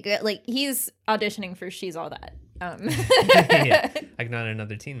the nerdy girl. Like, he's auditioning for She's All That. Yeah, like not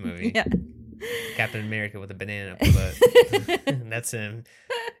another teen movie. Yeah. Captain America with a banana up the butt. That's him.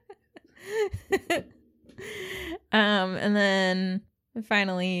 And then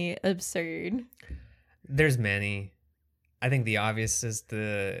finally, absurd. There's many. I think the obvious is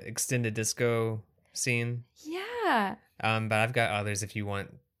the extended disco scene. Yeah. But I've got others if you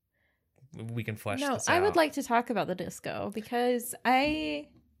want. We can flesh this out. I would like to talk about the disco because I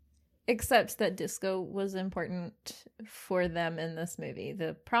accept that disco was important for them in this movie.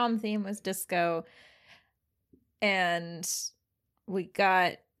 The prom theme was disco, and we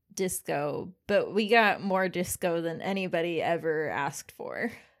got disco, but we got more disco than anybody ever asked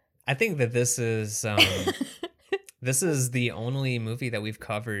for. I think that this is this is the only movie that we've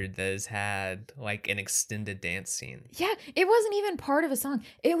covered that has had like an extended dance scene. Yeah, it wasn't even part of a song.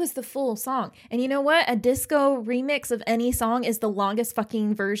 It was the full song. And you know what? A disco remix of any song is the longest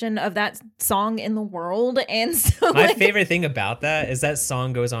fucking version of that song in the world. And so My favorite thing about that is that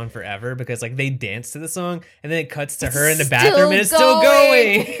song goes on forever because like they dance to the song and then it cuts to her in the bathroom and it's still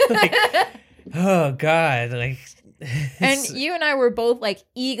going. Like, oh God, like. And you and I were both like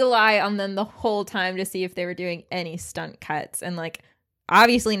eagle eye on them the whole time to see if they were doing any stunt cuts. And like,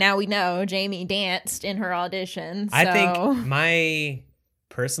 obviously now we know Jamie danced in her audition. So. I think my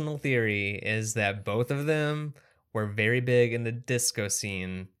personal theory is that both of them were very big in the disco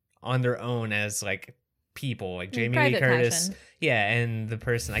scene on their own as like people, like Jamie Lee Curtis. Passion. Yeah, and the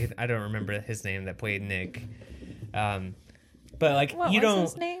person I don't remember his name that played Nick. But like what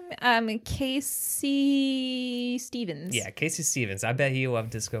was his name? Casey Stevens. Yeah, Casey Stevens. I bet he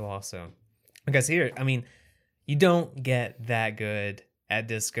loved disco also. Because here, I mean, you don't get that good at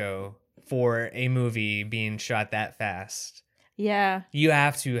disco for a movie being shot that fast. Yeah. You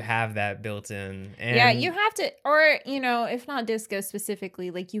have to have that built in. And yeah, you have to, or, you know, if not disco specifically,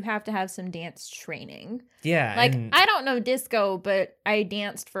 like you have to have some dance training. Yeah. Like, I don't know disco, but I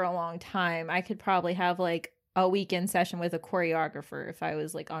danced for a long time. I could probably have like a weekend session with a choreographer if I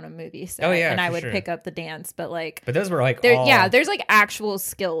was like on a movie set. Oh, yeah, and I would sure. pick up the dance, but like. But those were like there's like actual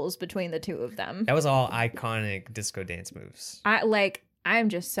skills between the two of them. That was all iconic disco dance moves. I'm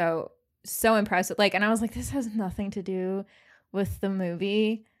just so impressed with, like, and I was like, this has nothing to do with the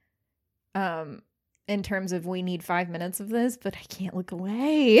movie. In terms of we need 5 minutes of this, but I can't look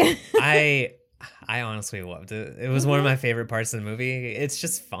away. I honestly loved it. It was one of my favorite parts of the movie. It's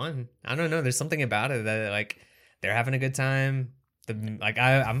just fun. I don't know. There's something about it that like they're having a good time.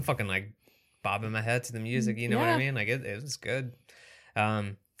 I'm fucking like bobbing my head to the music. You know what I mean? Like it was good.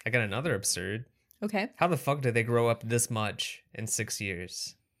 I got another absurd. Okay. How the fuck did they grow up this much in 6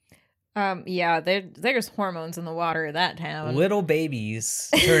 years? Yeah, there's hormones in the water of that town. Little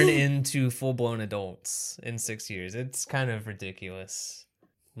babies turn into full-blown adults in 6 years. It's kind of ridiculous.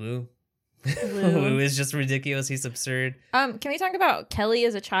 Lou is just ridiculous. He's absurd. Can we talk about Kelly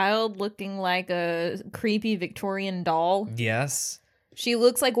as a child looking like a creepy Victorian doll? Yes. She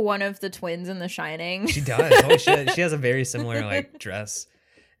looks like one of the twins in The Shining. She does. Holy shit. She has a very similar like dress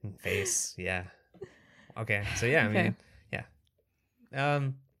and face. Yeah. Okay. So yeah, I mean, yeah.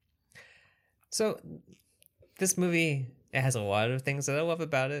 So this movie, it has a lot of things that I love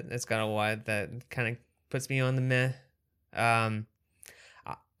about it. It's got a lot that kind of puts me on the meh.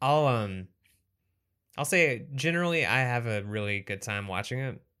 I'll say generally I have a really good time watching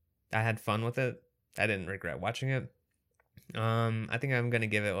it. I had fun with it. I didn't regret watching it. I think I'm gonna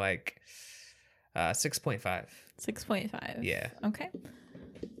give it like 6.5. 6.5. Yeah. Okay.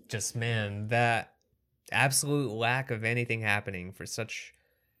 Just man, that absolute lack of anything happening for such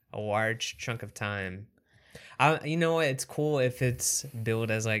a large chunk of time. You know what? It's cool if it's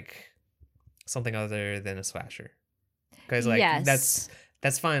billed as like something other than a slasher. Because like that's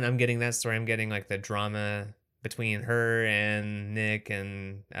fine. I'm getting that story. I'm getting like the drama between her and Nick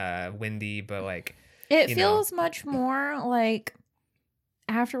and Wendy, but like it feels much more like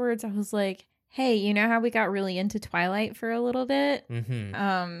afterwards I was like, hey, you know how we got really into Twilight for a little bit? Mm-hmm.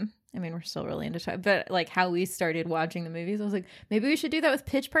 I mean, we're still really into Twilight, but like how we started watching the movies, I was like, maybe we should do that with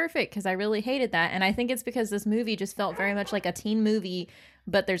Pitch Perfect because I really hated that. And I think it's because this movie just felt very much like a teen movie,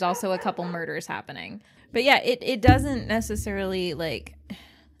 but there's also a couple murders happening. But yeah, it doesn't necessarily like,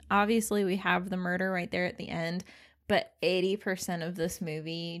 obviously we have the murder right there at the end, but 80% of this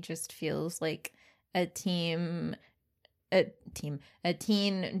movie just feels like a teen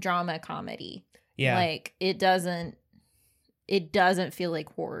drama comedy. Yeah. Like it doesn't feel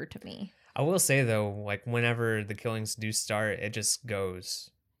like horror to me. I will say though, like whenever the killings do start, it just goes.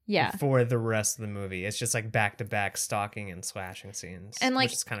 Yeah. For the rest of the movie. It's just like back to back stalking and slashing scenes. And like,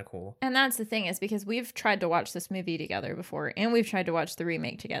 which is kind of cool. And that's the thing is because we've tried to watch this movie together before and we've tried to watch the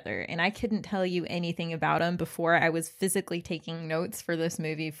remake together. And I couldn't tell you anything about them before I was physically taking notes for this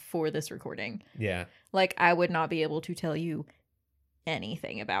movie for this recording. Yeah. Like I would not be able to tell you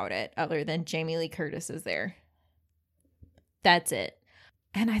anything about it other than Jamie Lee Curtis is there. That's it.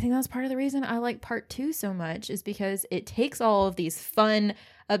 And I think that's part of the reason I like part 2 so much is because it takes all of these fun,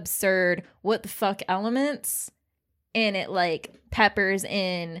 absurd, what the fuck elements and it like peppers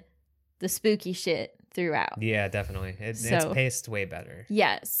in the spooky shit throughout. Yeah, definitely. It's paced way better.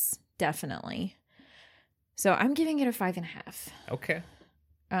 Yes, definitely. So I'm giving it a 5.5. Okay.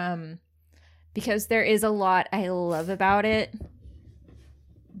 Because there is a lot I love about it,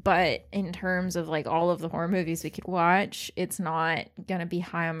 But in terms of like all of the horror movies we could watch, it's not gonna be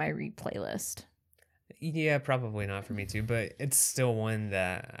high on my replay list. Yeah, probably not for me too, but it's still one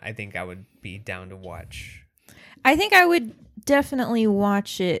that I think I would be down to watch. I think I would definitely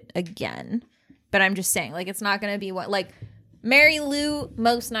watch it again, but I'm just saying, like, it's not gonna be what like Mary Lou.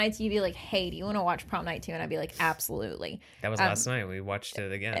 Most nights you'd be like, "Hey, do you want to watch Prom Night 2?" And I'd be like, "Absolutely." That was last night. We watched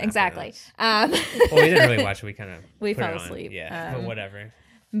it again. Exactly. Well, we didn't really watch it. We kind of we fell asleep. Yeah, but whatever.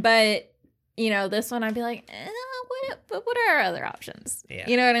 But this one I'd be like, what are our other options? Yeah.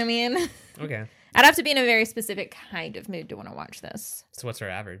 You know what I mean? Okay. I'd have to be in a very specific kind of mood to want to watch this. So what's our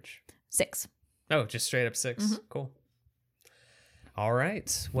average? 6. Oh, just straight up 6. Mm-hmm. Cool. All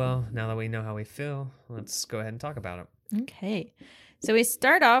right. Well, now that we know how we feel, let's go ahead and talk about it. Okay. So we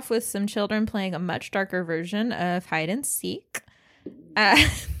start off with some children playing a much darker version of hide and seek.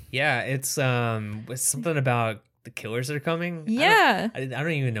 Yeah, it's something about the killers are coming. Yeah. I don't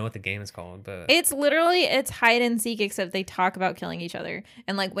even know what the game is called, but It's hide and seek, except they talk about killing each other.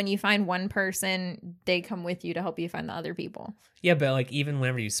 And like when you find one person, they come with you to help you find the other people. yeah, but like even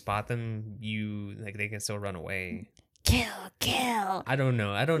whenever you spot them, they can still run away. Kill. I don't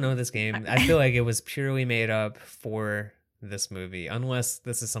know this game. I feel like it was purely made up for this movie, unless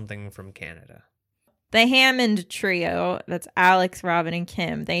this is something from Canada. The Hammond trio, that's Alex, Robin, and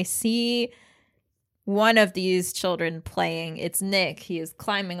Kim, they see one of these children playing. It's Nick. He is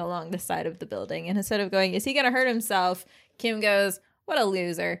climbing along the side of the building. And instead of going, is he going to hurt himself? Kim goes, what a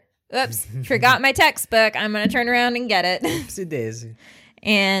loser. Oops, forgot my textbook. I'm going to turn around and get it. Oopsie daisy.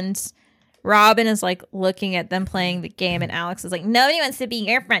 And Robin is like looking at them playing the game. And Alex is like, nobody wants to be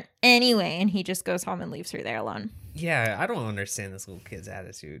your friend anyway. And he just goes home and leaves her there alone. Yeah, I don't understand this little kid's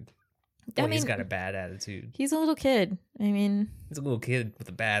attitude. Well, he's got a bad attitude. He's a little kid. I mean, he's a little kid with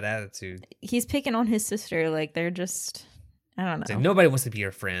a bad attitude. He's picking on his sister. Like, they're just, I don't know. Like, nobody wants to be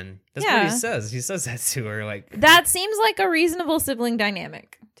your friend. That's what he says. He says that to her. Like, that seems like a reasonable sibling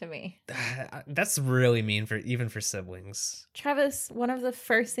dynamic to me. That's really mean even for siblings. Travis, one of the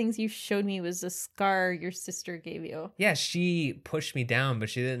first things you showed me was the scar your sister gave you. Yeah, she pushed me down, but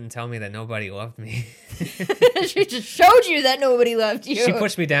she didn't tell me that nobody loved me. She just showed you that nobody loved you. She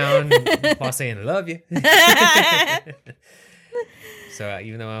pushed me down while saying, "I love you." So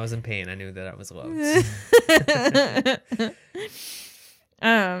even though I was in pain, I knew that I was loved.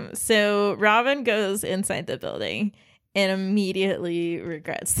 So Robin goes inside the building and immediately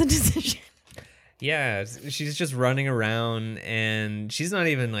regrets the decision. Yeah, she's just running around, and she's not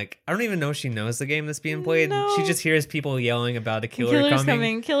even like, I don't even know if she knows the game that's being played. No. She just hears people yelling about a killer's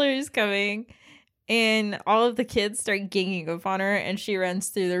coming. And all of the kids start ganging up on her, and she runs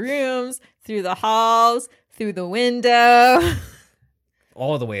through the rooms, through the halls, through the window.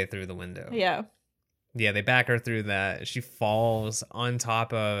 All the way through the window. Yeah. Yeah, they back her through that. She falls on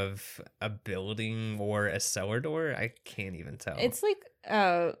top of a building or a cellar door. I can't even tell. It's like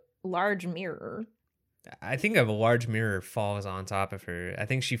a large mirror. I think a large mirror falls on top of her. I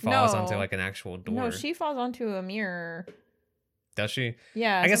think she falls onto like an actual door. No, she falls onto a mirror. Does she?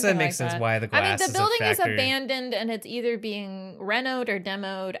 Yeah. I guess that makes sense why the glass the building is a factor. is abandoned and it's either being renoed or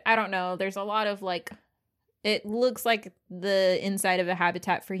demoed. I don't know. There's a lot of like, it looks like the inside of a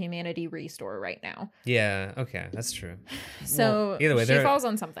Habitat for Humanity restore right now. Yeah, okay, that's true. So either way, she falls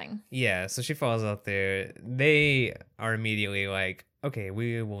on something. Yeah, so she falls out there. They are immediately like, okay,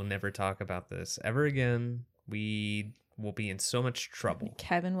 we will never talk about this ever again. We will be in so much trouble.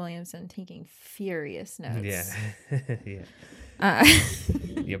 Kevin Williamson taking furious notes. Yeah. Yeah.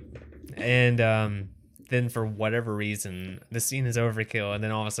 Yep. And then for whatever reason, the scene is overkill, and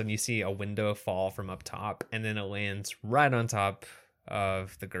then all of a sudden you see a window fall from up top, and then it lands right on top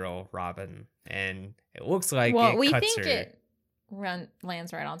of the girl, Robin, and it looks like it cuts her. It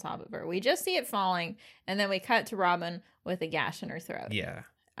lands right on top of her. We just see it falling, and then we cut to Robin with a gash in her throat. Yeah.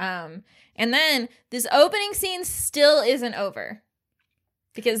 And then this opening scene still isn't over.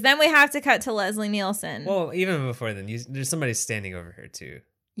 Because then we have to cut to Leslie Nielsen. Well, even before then, there's somebody standing over her too.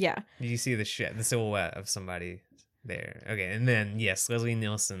 Yeah. You see the silhouette of somebody there. Okay, and then yes, Leslie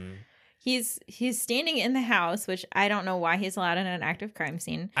Nielsen. He's standing in the house, which I don't know why he's allowed in an active crime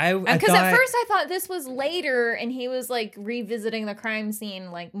scene. Because at first I thought this was later, and he was like revisiting the crime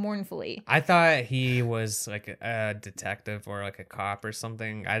scene like mournfully. I thought he was like a detective or like a cop or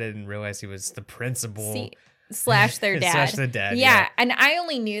something. I didn't realize he was the principal. See, slash their dad. Slash the dad. Yeah, and I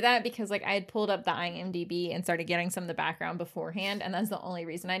only knew that because like I had pulled up the IMDb and started getting some of the background beforehand, and that's the only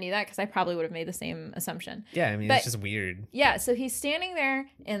reason I knew that, because I probably would have made the same assumption. Yeah, I mean, But- it's just weird. Yeah, so he's standing there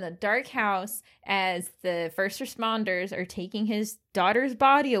in the dark house as the first responders are taking his daughter's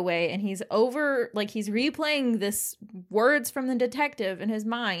body away, and he's replaying this words from the detective in his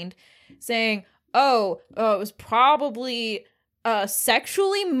mind saying, oh, it was probably a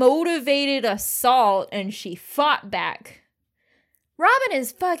sexually motivated assault and she fought back. Robin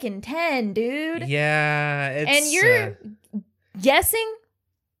is fucking 10, dude. Yeah, it's, And you're guessing,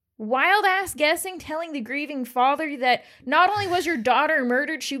 wild ass guessing, telling the grieving father that not only was your daughter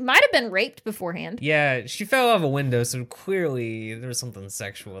murdered, she might have been raped beforehand. Yeah, she fell out of a window, so clearly there was something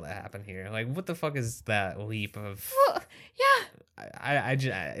sexual that happened here. Like, what the fuck is that leap of? Well, yeah.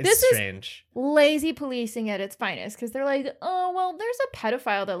 It's This is- strange. Lazy policing at its finest, because they're like, oh, well, there's a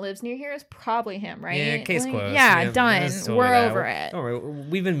pedophile that lives near here. It's probably him, right? Yeah, case Like, closed. Yeah, done. it's totally We're that. over it. Don't worry,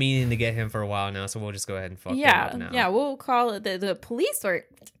 we've been meaning to get him for a while now, so we'll just go ahead and fuck him up now. Yeah, we'll call it the police work.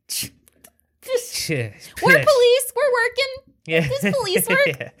 Yeah, We're police. We're working. yeah. This police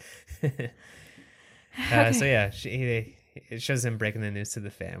work. Yeah. So yeah, it shows him breaking the news to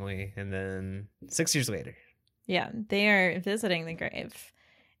the family, and then 6 years later. Yeah, they are visiting the grave,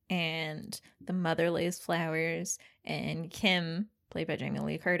 and the mother lays flowers, and Kim, played by Jamie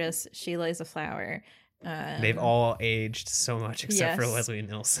Lee Curtis, she lays a flower. They've all aged so much except for yes. Leslie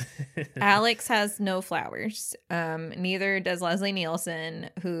Nielsen. Alex has no flowers. Neither does Leslie Nielsen,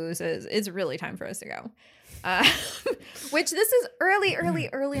 who says it's really time for us to go. Which this is early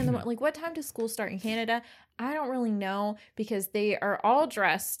in the morning. Like, what time does school start in Canada? I don't really know, because they are all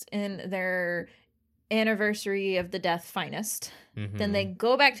dressed in their anniversary of the death finest. Mhm. Then they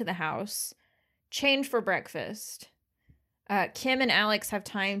go back to the house, change for breakfast. Kim and Alex have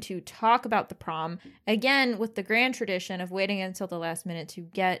time to talk about the prom, again with the grand tradition of waiting until the last minute to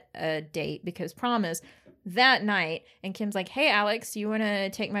get a date, because prom is that night. And Kim's like, hey, Alex, do you want to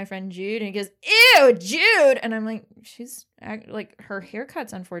take my friend Jude? And he goes, ew, Jude. And I'm like, she's like, her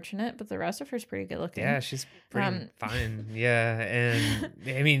haircut's unfortunate, but the rest of her's pretty good looking. Yeah, she's pretty fine. Yeah, and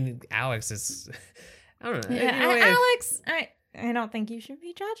I mean, Alex is. I don't know. Yeah, You know, Alex, I don't think you should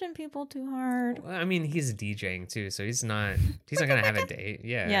be judging people too hard. I mean, he's DJing too, so he's not gonna have a date.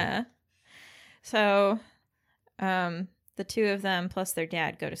 Yeah. Yeah. So, the two of them plus their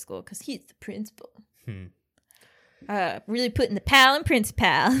dad go to school because he's the principal. Really putting the pal in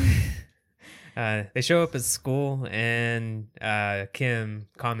principal. They show up at school, and Kim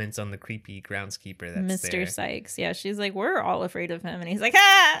comments on the creepy groundskeeper that's Mr. there. Sykes. Yeah, she's like, we're all afraid of him. And he's like,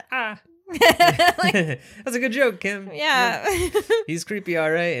 ah. Like, That's a good joke, Kim. yeah. He's creepy,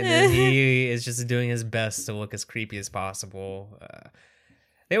 all right. And then he is just doing his best to look as creepy as possible.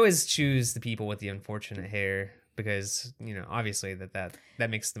 They always choose the people with the unfortunate hair because, you know, obviously that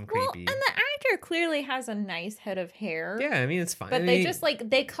makes them Well, creepy. and the actor clearly has a nice head of hair. Yeah, I mean, it's fine. But I they mean, just like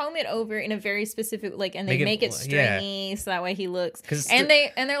they comb it over in a very specific and they make it yeah. stringy so that way he looks. 'Cause And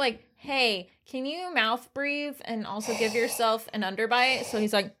they're like, hey, can you mouth breathe and also give yourself an underbite? So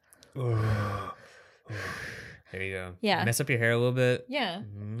he's like, there you go. Yeah. Mess up your hair a little bit. yeah,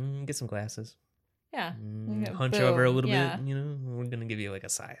 Get some glasses. yeah. Hunch Boom. over a little Yeah. bit. You know, we're gonna give you like a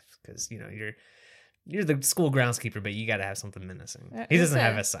scythe because you know you're the school groundskeeper, but you got to have something menacing. He He's doesn't a-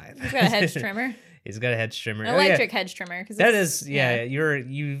 have a scythe. He's got a hedge trimmer, He's got a hedge trimmer. electric hedge trimmer. Cause That it's- is,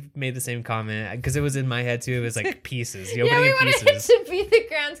 you made the same comment because it was in my head too. It was like pieces. The Yeah, opening we of wanted pieces. it to be the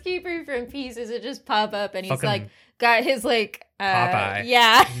groundskeeper from Pieces. It just pop up and he's Fucking like got his like Popeye.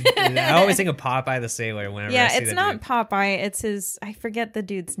 Yeah. I always think of Popeye the Sailor whenever I Yeah, see it's that not dude. Popeye. It's his. I forget the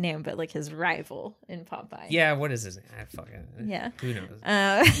dude's name, but like his rival in Popeye. Yeah, what is his name? I fucking. Yeah. Who knows?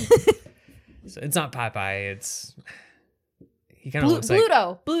 So It's not Popeye. It's. He kind of looks like.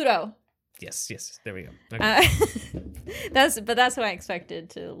 Bluto. Yes. There we go. Okay. That's what I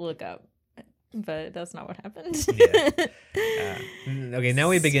expected to look up, but that's not what happened. Yeah. Okay, now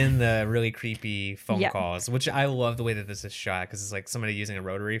we begin the really creepy phone Yeah. calls, which I love the way that this is shot because it's like somebody using a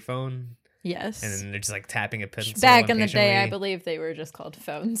rotary phone Yes. and then they're just like tapping a pencil. Back in the day, I impatiently. believe they were just called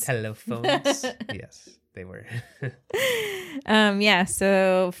phones. Telephones. Yes, they were. Yeah.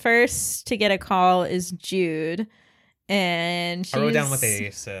 So first to get a call is Jude, and I wrote down what she's-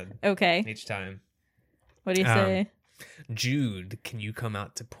 they said Okay. each time. What do you say? Jude, can you come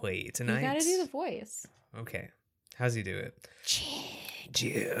out to play tonight? You gotta do the voice. Okay. How's he do it?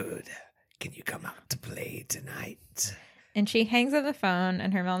 Jude, can you come out to play tonight? And she hangs up the phone,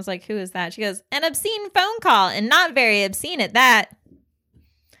 and her mom's like, "Who is that?" She goes, "An obscene phone call, and not very obscene at that."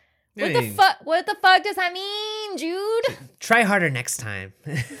 What the fuck? What the fuck does that mean, Jude? Try harder next time.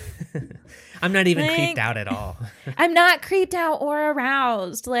 I'm not even Like, creeped out at all. I'm not creeped out or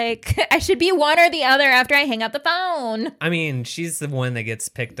aroused. Like, I should be one or the other after I hang up the phone. I mean, she's the one that gets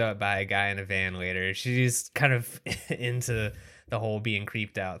picked up by a guy in a van later. She's kind of into the whole being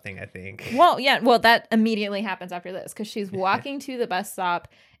creeped out thing, I think. Well, yeah. Well, that immediately happens after this because she's walking to the bus stop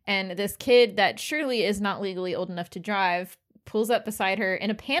and this kid that surely is not legally old enough to drive pulls up beside her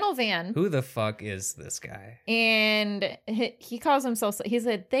in a panel van. Who the fuck is this guy? And he calls himself, he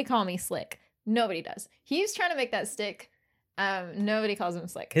said, they call me Slick. Nobody does. He's trying to make that stick. Nobody calls him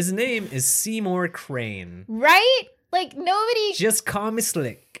Slick. His name is Seymour Crane. Right? Like, nobody. Just call me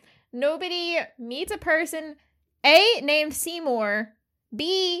Slick. Nobody meets a person, A, named Seymour,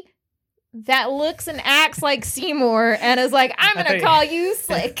 B, that looks and acts like Seymour, and is like, I'm going to call you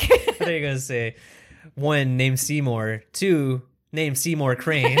Slick. I thought you were going to say, one, named Seymour. Two, named Seymour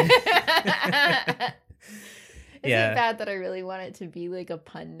Crane. Is it bad that I really want it to be like a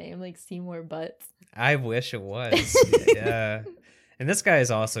pun name, like Seymour Butts? I wish it was. Yeah. And this guy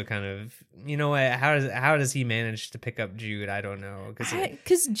is also kind of, you know what? How does he manage to pick up Jude? I don't know.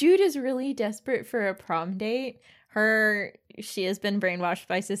 Because Jude is really desperate for a prom date. She has been brainwashed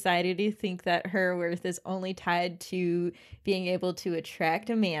by society to think that her worth is only tied to being able to attract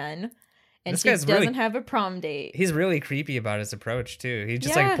a man. And she doesn't have a prom date. He's really creepy about his approach, too. He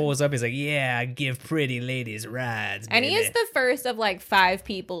just like pulls up. He's like, yeah, I give pretty ladies rides, baby. And he is the first of like 5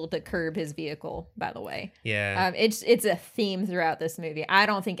 people to curb his vehicle, by the way. Yeah. It's a theme throughout this movie. I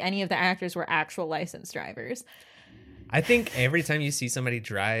don't think any of the actors were actual licensed drivers. I think every time you see somebody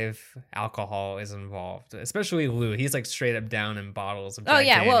drive, alcohol is involved, especially Lou. He's like straight up down in bottles of Jack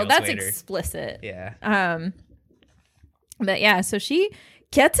well, Daniels that's later. explicit. Yeah. But yeah, so she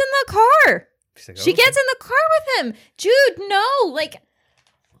gets in the car. She gets in the car with him. Jude, no. Like,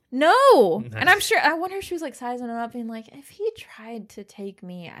 no. And I wonder if she was like sizing him up, being like, if he tried to take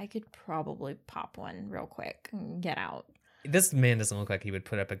me, I could probably pop one real quick and get out. This man doesn't look like he would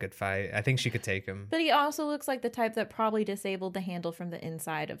put up a good fight. I think she could take him. But he also looks like the type that probably disabled the handle from the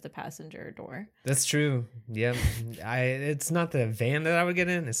inside of the passenger door. That's true. Yeah. It's not the van that I would get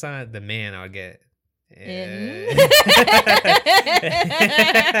in. It's not the man I would get in.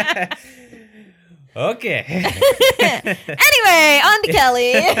 Okay. Anyway, on to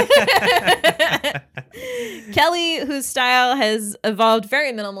Kelly. Kelly, whose style has evolved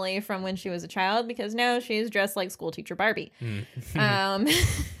very minimally from when she was a child, because now she's dressed like school teacher Barbie.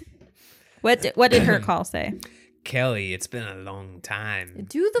 What did her call say? Kelly, it's been a long time.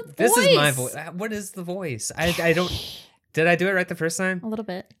 Do the voice. This is my voice. What is the voice? I don't. Did I do it right the first time? A little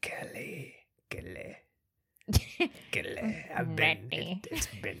bit. Kelly. I've been.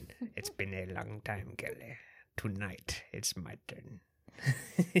 It's been a long time, Kelly. Tonight it's my turn.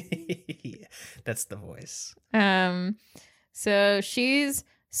 Yeah, that's the voice. So she's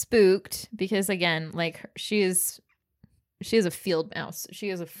spooked because again, like she is a field mouse. She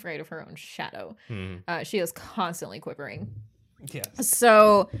is afraid of her own shadow. She is constantly quivering. Yes.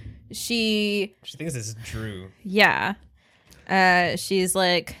 So she thinks it's Drew. Yeah. She's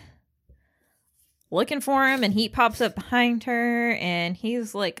like looking for him, and he pops up behind her, and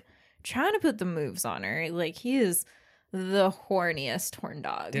he's like trying to put the moves on her. Like, he is the horniest horn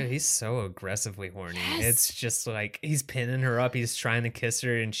dog. Dude, he's so aggressively horny. Yes. It's just like he's pinning her up. He's trying to kiss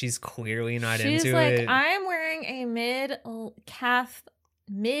her, and she's clearly not She's into like, it. I'm wearing a mid-calf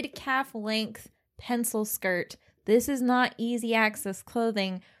length pencil skirt. This is not easy access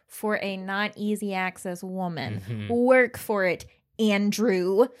clothing for a not easy access woman. Work for it,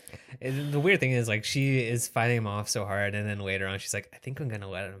 Andrew. And the weird thing is, like, she is fighting him off so hard, and then later on, she's like, I think I'm gonna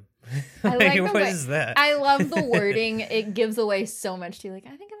let him. What is that? I love the wording. It gives away so much to you. Like,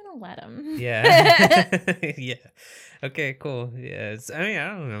 I think I'm gonna let him. Yeah. Yeah. Okay, cool. Yeah. I mean, I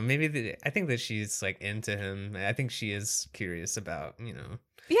don't know. Maybe I think that she's like into him. I think she is curious about,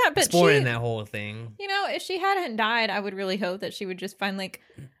 yeah, but exploring that whole thing. If she hadn't died, I would really hope that she would just find like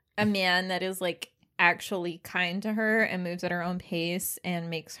a man that is like actually kind to her and moves at her own pace and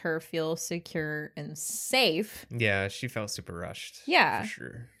makes her feel secure and safe. Yeah, she felt super rushed. Yeah. For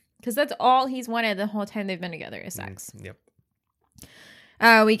sure. Because that's all he's wanted the whole time they've been together is sex. Yep.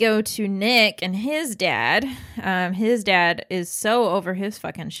 We go to Nick and his dad. His dad is so over his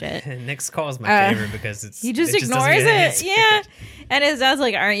fucking shit. Nick's call is my favorite because he just ignores it. Yeah. And his dad's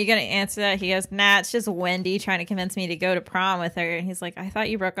like, aren't you going to answer that? He goes, nah, it's just Wendy trying to convince me to go to prom with her. And he's like, I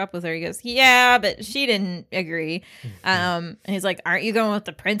thought you broke up with her. He goes, yeah, but she didn't agree. And he's like, aren't you going with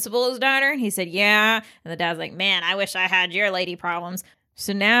the principal's daughter? And he said, yeah. And the dad's like, man, I wish I had your lady problems.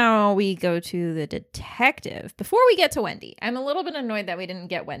 So now we go to the detective. Before we get to Wendy, I'm a little bit annoyed that we didn't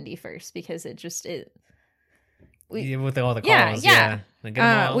get Wendy first because it with all the Yeah, calls. yeah. Like, get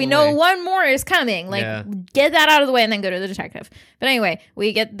 'em all we the know way. one more is coming. Like, Yeah. get that out of the way and then go to the detective. But anyway,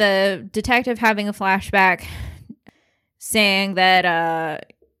 we get the detective having a flashback saying that,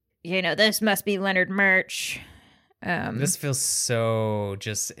 this must be Leonard Murch. This feels so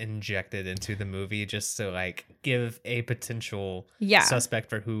just injected into the movie just to like give a potential Yeah. suspect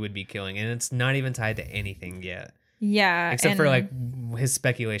for who would be killing, and it's not even tied to anything yet, Yeah. except for and- like his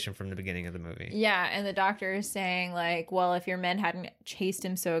speculation from the beginning of the movie. Yeah, and the doctor is saying, like, well, if your men hadn't chased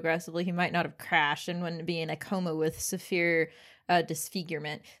him so aggressively, he might not have crashed and wouldn't be in a coma with severe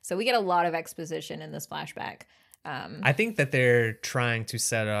disfigurement. So we get a lot of exposition in this flashback. I think that they're trying to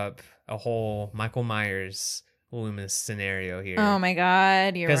set up a whole Michael Myers Loomis scenario here. Oh my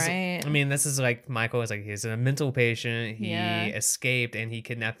God, you're 'Cause, right. I mean, this is like Michael is like he's a mental patient. He Yeah. escaped and he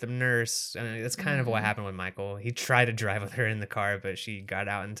kidnapped the nurse. I mean, that's kind of what happened with Michael. He tried to drive with her in the car, but she got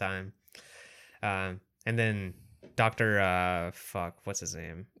out in time. And then Doctor what's his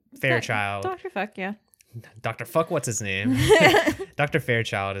name? Fairchild. Dr. Fuck, yeah. Doctor what's his name? Doctor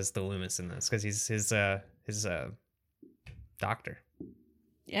Fairchild is the Loomis in this because he's his doctor.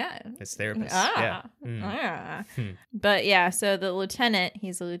 Yeah. His therapist. Ah. Yeah. Mm. Ah. Hmm. But yeah, so the lieutenant,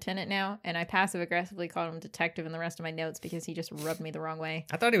 he's a lieutenant now, and I passive aggressively called him detective in the rest of my notes because he just rubbed me the wrong way.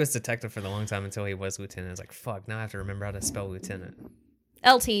 I thought he was detective for the long time until he was lieutenant. I was like, fuck, now I have to remember how to spell lieutenant.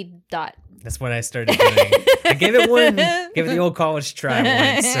 LT dot. That's what I started doing. I gave it the old college try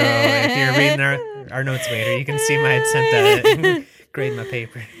once. So if you're reading our notes later, you can see my attempt at it and grade my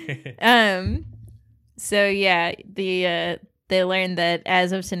paper. So yeah, they learned that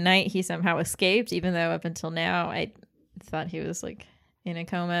as of tonight he somehow escaped, even though up until now I thought he was like in a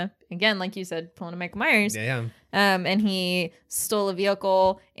coma. Again, like you said, pulling a Michael Myers. Yeah. And he stole a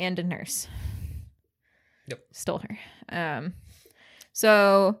vehicle and a nurse. Yep. Stole her.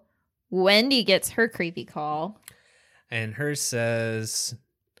 So Wendy gets her creepy call. And hers says,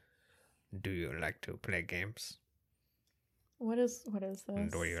 "Do you like to play games? What is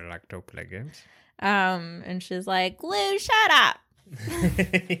this? Do you like to play games?" And she's like, "Lou, shut up."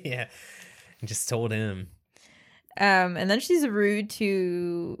 Yeah. I just told him. And then she's rude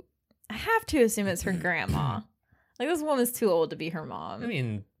to, I have to assume it's her grandma. Like, this woman's too old to be her mom. I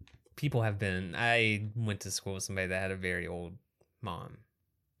mean, people have been. I went to school with somebody that had a very old mom.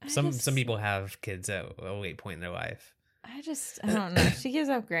 Some people have kids at a late point in their life. I don't know. She gives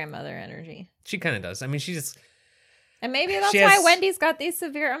off grandmother energy. She kind of does. I mean, she just. And maybe that's She why has- Wendy's got these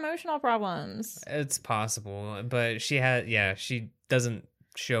severe emotional problems. It's possible, but she doesn't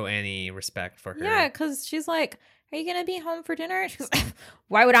show any respect for her. Yeah, because she's like, "Are you going to be home for dinner?" She goes,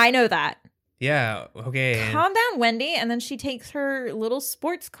 "Why would I know that?" Yeah, okay. and- Calm down, Wendy. And then she takes her little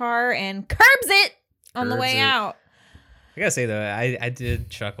sports car and curbs it on the Curbs way it. out. I gotta say, though, I did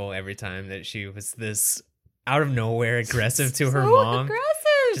chuckle every time that she was this out of nowhere aggressive to her So mom.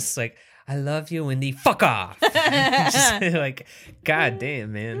 aggressive. Just like, "I love you, Wendy. Fuck off." Just like, God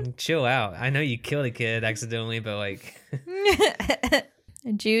damn, man. Chill out. I know you killed a kid accidentally, but like...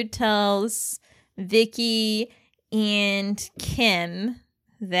 Jude tells Vicky and Kim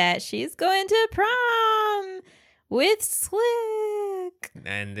that she's going to prom with Slick.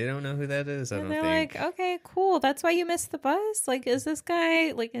 And they don't know who that is, I And don't they're think. like, "Okay, cool. That's why you missed the bus? Like, is this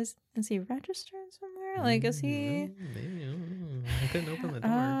guy, like, is he registered somewhere? Like, is he..." Maybe, I couldn't open the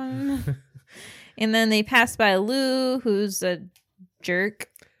door. And then they pass by Lou, who's a jerk.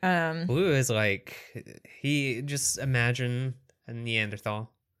 Blue is like, he just imagine a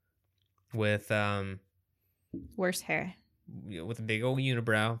Neanderthal with Worse hair. with a big old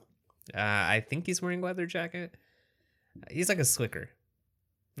unibrow. I think he's wearing a leather jacket. He's like a slicker.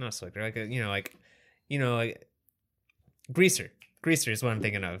 Not a slicker, like like greaser. Greaser is what I'm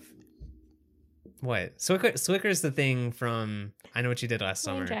thinking of. What? Slicker's the thing from I Know What You Did Last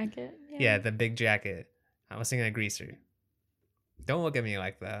Summer. Jacket. Yeah, the big jacket. I was thinking of Greaser. Don't look at me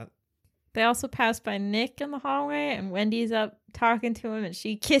like that. They also pass by Nick in the hallway, and Wendy's up talking to him, and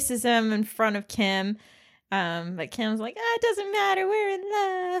she kisses him in front of Kim. But Kim's like, "It doesn't matter. We're in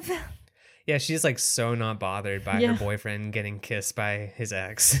love." Yeah, she's like so not bothered by her boyfriend getting kissed by his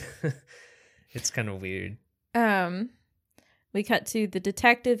ex. It's kind of weird. We cut to the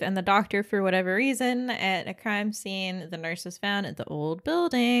detective and the doctor for whatever reason at a crime scene the nurse is found at the old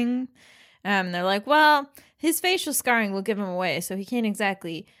building. They're like, "Well, his facial scarring will give him away, so he can't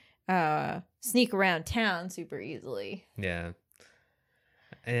exactly sneak around town super easily." Yeah.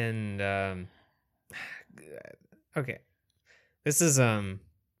 And okay. This is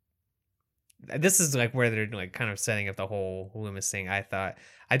like where they're like kind of setting up the whole Loomis thing. I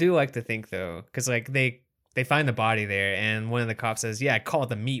do like to think though, because like they find the body there, and one of the cops says, "Yeah, call it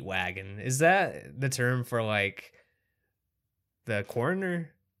the meat wagon." Is that the term for like the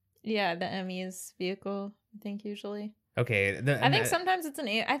coroner. Yeah, the ME's vehicle, I think, usually. Okay. I think sometimes it's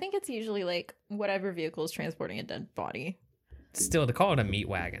I think it's usually like whatever vehicle is transporting a dead body. Still, to call it a meat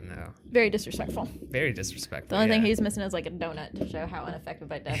wagon, though. Very disrespectful. Very disrespectful. The only thing he's missing is like a donut to show how unaffected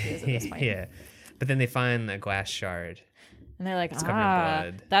by death he is at this point. Yeah. But then they find a glass shard. And they're like, It's covered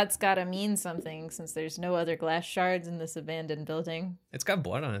in blood. that's gotta mean something since there's no other glass shards in this abandoned building. It's got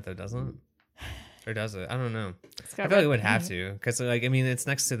blood on it, though, doesn't it? Or does it? I don't know. It's I got feel like red it would have paint. to. Because, like, I mean, it's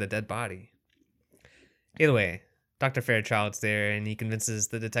next to the dead body. Either way, Dr. Fairchild's there, and he convinces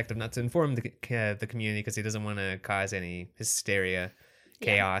the detective not to inform the community because he doesn't want to cause any hysteria,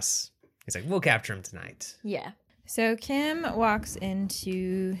 chaos. He's like, we'll capture him tonight. Yeah. So Kim walks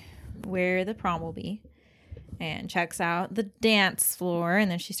into where the prom will be and checks out the dance floor, and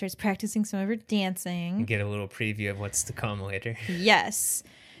then she starts practicing some of her dancing. You get a little preview of what's to come later. Yes.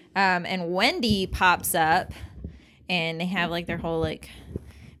 And Wendy pops up, and they have like their whole like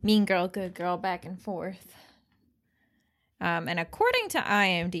mean girl, good girl back and forth. And according to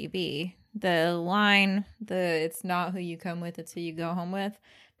IMDb, the line, it's not who you come with, it's who you go home with.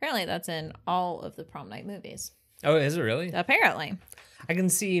 Apparently that's in all of the Prom Night movies. Oh, is it really? Apparently. I can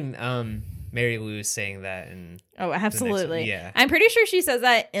see Mary Lou saying that in Oh, absolutely. Yeah. I'm pretty sure she says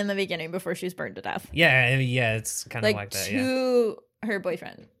that in the beginning before she's burned to death. Yeah, I mean, yeah, it's kind of like that. To her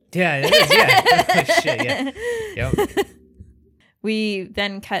boyfriend. Yeah, it is. Yeah. Oh, shit, yeah. Yep. We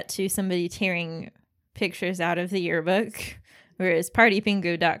then cut to somebody tearing pictures out of the yearbook, whereas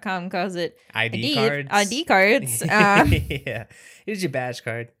partypingu.com calls it ID cards. ID cards. Yeah. Here's your badge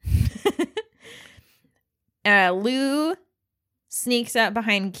card. Lou sneaks up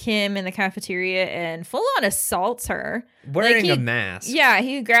behind Kim in the cafeteria and full on assaults her. Wearing a mask. Yeah,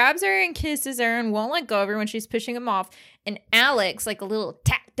 he grabs her and kisses her and won't let go of her when she's pushing him off. And Alex, like a little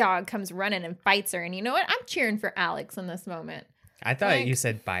attack dog, comes running and bites her. And you know what? I'm cheering for Alex in this moment. I thought Like- you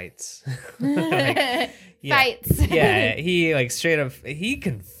said bites. Fights. Yeah, he like straight up, he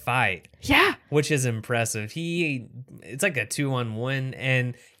can fight. Yeah. Which is impressive. It's like a 2-on-1.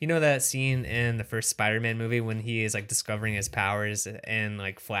 And you know that scene in the first Spider-Man movie when he is like discovering his powers and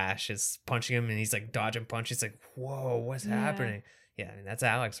like Flash is punching him and he's like dodging punches. Like, whoa, what's happening? Yeah, I mean, that's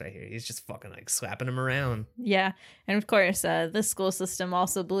Alex right here. He's just fucking like slapping him around. Yeah. And of course, the school system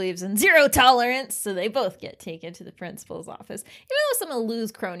also believes in zero tolerance. So they both get taken to the principal's office. Even though some of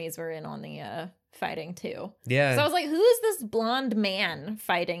Lou's cronies were in on the fighting too. Yeah. So I was like, who is this blonde man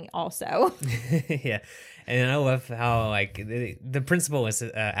fighting also? Yeah. And I love how like the principal is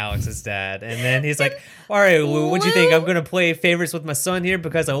Alex's dad, and then he's like, "All right, Lou, what'd you think? I'm gonna play favorites with my son here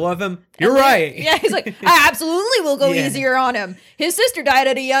because I love him." You're right. Yeah, he's like, I absolutely will go Yeah. easier on him. His sister died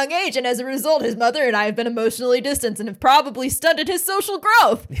at a young age, and as a result, his mother and I have been emotionally distanced and have probably stunted his social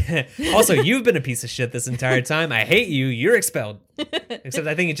growth. Also, you've been a piece of shit this entire time. I hate you. You're expelled. Except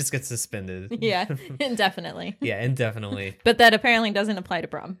I think it just gets suspended. Yeah, indefinitely. Yeah, indefinitely. But that apparently doesn't apply to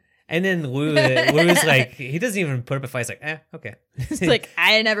prom. And then Lou's like, he doesn't even put up a fight. He's like, okay. It's like,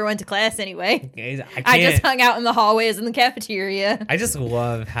 I never went to class anyway. I just hung out in the hallways in the cafeteria. I just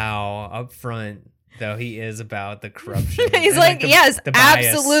love how upfront though he is about the corruption. He's and, like, the- yes, the bias.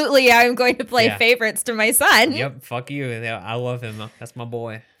 absolutely. I'm going to play Yeah. favorites to my son. Yep, fuck you. And I love him. That's my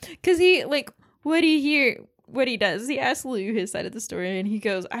boy. Because he, like, what he does, he asks Lou his side of the story, and he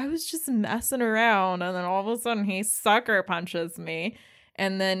goes, I was just messing around, and then all of a sudden he sucker punches me.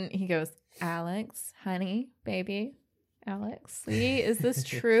 And then he goes, Alex, honey, baby, Alex, Lee, is this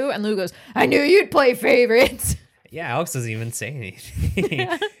true? And Lou goes, I knew you'd play favorites. Yeah, Alex doesn't even say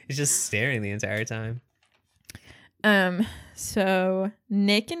anything. He's just staring the entire time. So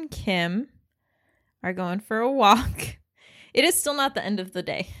Nick and Kim are going for a walk. It is still not the end of the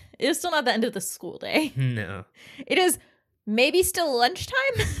day. It is still not the end of the school day. No. It is maybe still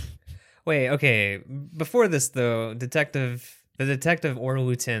lunchtime. Wait, okay. Before this, though, the detective or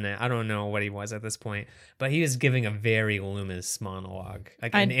lieutenant, I don't know what he was at this point, but he was giving a very Loomis monologue,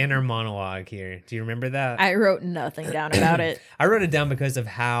 like an inner monologue here. Do you remember that? I wrote nothing down about it. I wrote it down because of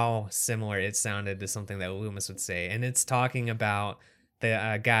how similar it sounded to something that Loomis would say. And it's talking about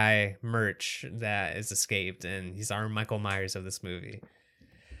the guy, Murch, that is escaped, and he's our Michael Myers of this movie.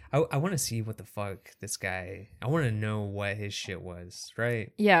 I want to see what the fuck this guy, I want to know what his shit was,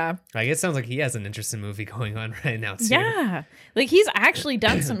 right? Yeah. Like, it sounds like he has an interesting movie going on right now, too. Yeah. Like, he's actually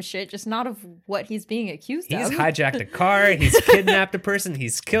done some shit, just not of what he's being accused He's of. hijacked a car. He's kidnapped a person.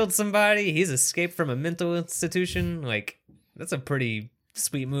 He's killed somebody. He's escaped from a mental institution. Like, that's a pretty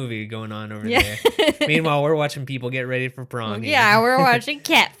sweet movie going on over there. Meanwhile, we're watching people get ready for prom. Yeah, we're watching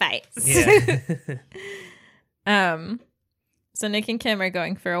cat fights. Yeah. So Nick and Kim are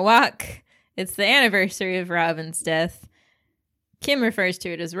going for a walk. It's the anniversary of Robin's death. Kim refers to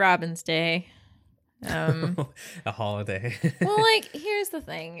it as Robin's Day. A holiday. Well, like, here's the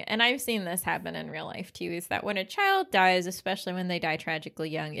thing, and I've seen this happen in real life too, is that when a child dies, especially when they die tragically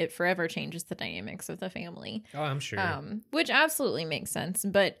young, it forever changes the dynamics of the family. Oh, I'm sure. Which absolutely makes sense,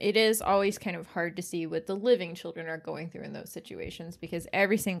 but it is always kind of hard to see what the living children are going through in those situations, because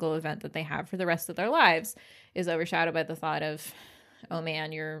every single event that they have for the rest of their lives is overshadowed by the thought of, oh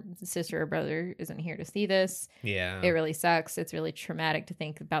man, your sister or brother isn't here to see this. Yeah. It really sucks. It's really traumatic to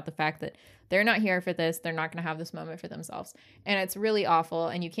think about the fact that they're not here for this. They're not going to have this moment for themselves. And it's really awful.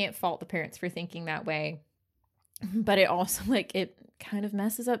 And you can't fault the parents for thinking that way. But it also, like, it kind of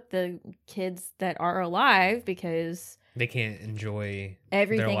messes up the kids that are alive because they can't enjoy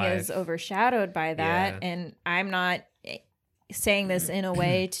everything their is life. Overshadowed by that. Yeah. And I'm not saying this in a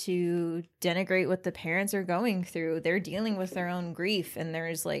way to denigrate what the parents are going through. They're dealing with their own grief, and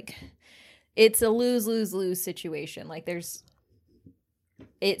there's like, it's a lose situation. Like,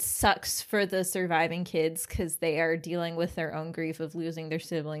 it sucks for the surviving kids because they are dealing with their own grief of losing their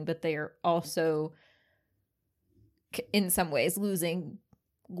sibling, but they are also in some ways losing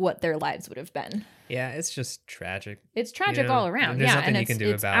what their lives would have been. Yeah, it's just tragic. It's tragic all around. There's yeah, nothing and you can do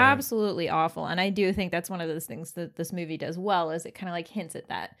it's about absolutely awful. And I do think that's one of those things that this movie does well, is it kind of like hints at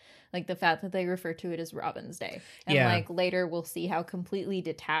that. Like the fact that they refer to it as Robin's Day. And like later we'll see how completely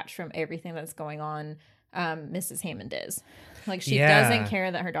detached from everything that's going on Mrs. Hammond is. Like, she doesn't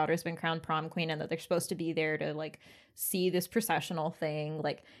care that her daughter's been crowned prom queen and that they're supposed to be there to like see this processional thing.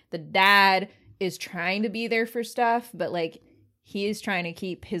 Like, the dad is trying to be there for stuff, but like he is trying to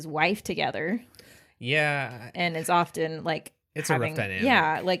keep his wife together. Yeah. And it's often like it's a rough dynamic.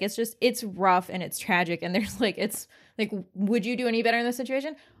 Yeah, like it's rough and it's tragic, and there's like, it's like, would you do any better in this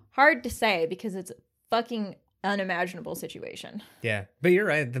situation? Hard to say, because it's fucking unimaginable situation. Yeah, but you're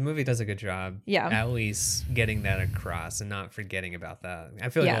right. The movie does a good job. Yeah. At least getting that across and not forgetting about that. I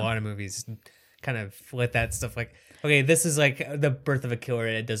feel like a lot of movies kind of let that stuff like, okay, this is like the birth of a killer.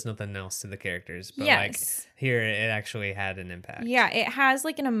 It does nothing else to the characters. But like here, it actually had an impact. Yeah, it has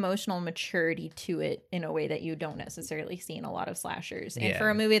like an emotional maturity to it in a way that you don't necessarily see in a lot of slashers. And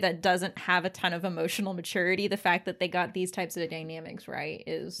for a movie that doesn't have a ton of emotional maturity, the fact that they got these types of dynamics right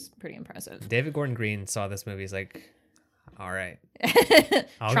is pretty impressive. David Gordon Green saw this movie. He's like, all right.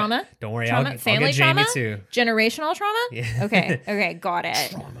 Trauma? Don't worry. Trauma? I'll Family get Jamie trauma? too. Generational trauma? Yeah. Okay, got it.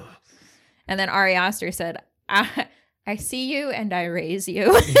 Trauma. And then Ari Aster said, I see you and I raise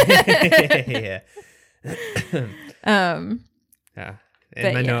you. Yeah. Yeah.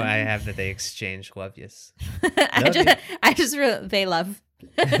 In my note, I have that they exchange love yous. I just really, they love.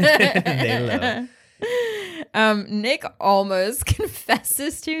 They love. Nick almost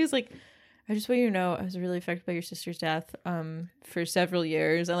confesses to, he's like, I just want you to know I was really affected by your sister's death for several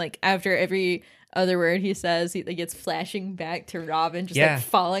years. And like after every other word he says, he gets flashing back to Robin just like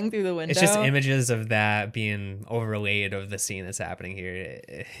falling through the window. It's just images of that being overlaid of the scene that's happening here.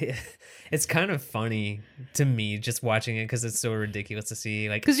 It's kind of funny to me just watching it because it's so ridiculous to see.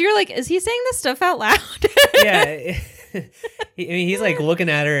 Like, because you're like, is he saying this stuff out loud? Yeah. He's like looking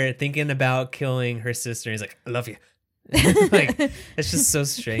at her, thinking about killing her sister. He's like, I love you. Like, it's just so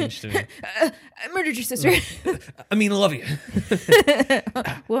strange to me. I murdered your sister. I mean, I love you.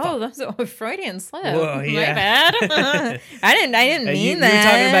 Whoa, that's a Freudian slip. Whoa, yeah. My bad. I didn't mean that. You were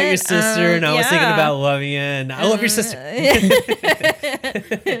talking about your sister, and I was thinking about loving you, and I love your sister.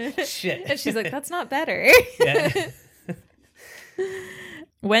 Shit. And she's like, that's not better. Yeah.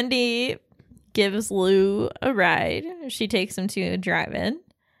 Wendy gives Lou a ride. She takes him to a drive-in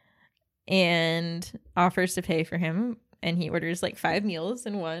and offers to pay for him, and he orders like 5 meals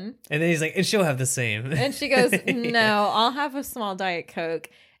in one. And then he's like, and she'll have the same. And she goes, no, I'll have a small Diet Coke.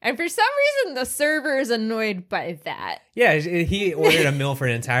 And for some reason, the server is annoyed by that. Yeah, he ordered a meal for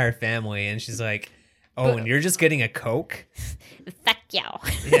an entire family, and she's like, oh, and you're just getting a Coke? Fuck y'all.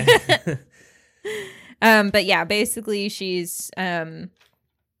 Yeah. But yeah, basically she's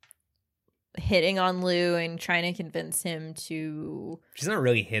hitting on Lou and trying to convince him to... She's not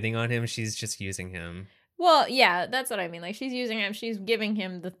really hitting on him. She's just using him. Well, yeah, that's what I mean. Like, she's using him. She's giving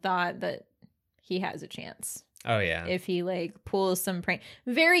him the thought that he has a chance. Oh, yeah. If he, like, pulls some prank.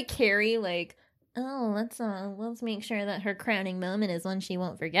 Very Carrie, like, oh, let's make sure that her crowning moment is one she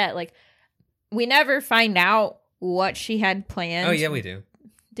won't forget. Like, we never find out what she had planned. Oh, yeah, we do.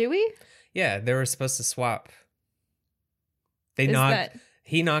 Do we? Yeah, they were supposed to swap. He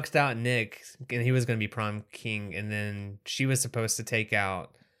knocked out Nick, and he was going to be prom king, and then she was supposed to take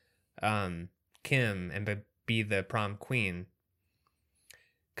out Kim and be the prom queen.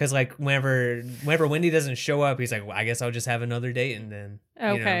 Because like whenever Wendy doesn't show up, he's like, well, I guess I'll just have another date, and then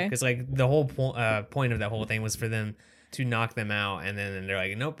okay. Because like the whole point of that whole thing was for them to knock them out, and then they're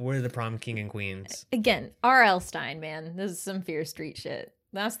like, nope, we're the prom king and queens. Again, R.L. Stein, man. This is some Fear Street shit.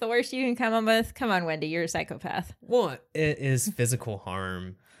 That's the worst you can come up with? Come on, Wendy, you're a psychopath. Well, it is physical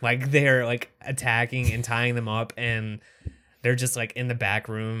harm. Like, they're like attacking and tying them up, and they're just like in the back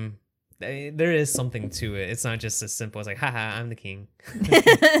room. There is something to it. It's not just as simple as like, haha, I'm the king.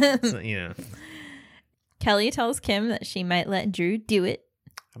 So, you know. Kelly tells Kim that she might let Drew do it.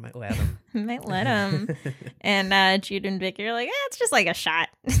 I might let him. Might let him. And Jude and Vicky are like, it's just like a shot.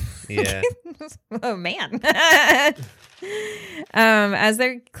 Yeah. Oh, man. As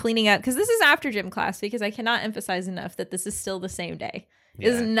they're cleaning up, because this is after gym class, because I cannot emphasize enough that this is still the same day. Yeah.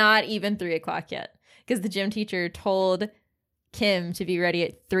 It is not even 3 o'clock yet, because the gym teacher told Kim to be ready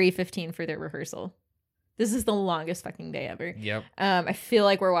at 3:15 for their rehearsal. This is the longest fucking day ever. Yep. I feel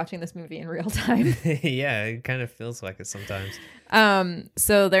like we're watching this movie in real time. Yeah, it kind of feels like it sometimes.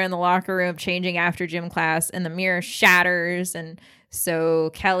 So they're in the locker room changing after gym class, and the mirror shatters, and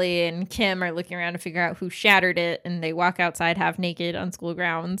so Kelly and Kim are looking around to figure out who shattered it, and they walk outside half naked on school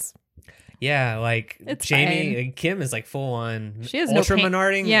grounds. Yeah, like it's Jamie, fine. Kim is like full on. She has ultra no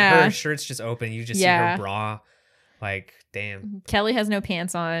menarding. Yeah. Her shirt's just open. You just see her bra. Like, damn. Kelly has no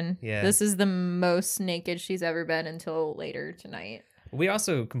pants on. Yeah. This is the most naked she's ever been until later tonight. We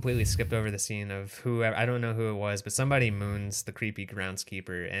also completely skipped over the scene of who, I don't know who it was, but somebody moons the creepy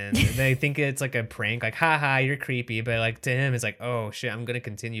groundskeeper, and they think it's like a prank, like, haha, you're creepy. But like to him, it's like, oh shit, I'm going to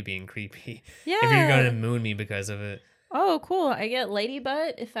continue being creepy. Yeah. If you're going to moon me because of it. Oh, cool. I get lady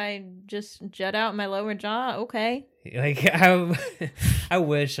butt if I just jut out my lower jaw. Okay. Like, I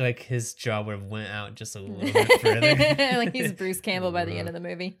wish like his jaw would have went out just a little bit further. Like he's Bruce Campbell by the end of the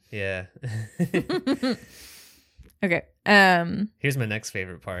movie. Yeah. Okay. Here's my next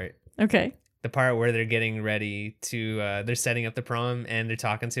favorite part. Okay. The part where they're getting ready to, they're setting up the prom, and they're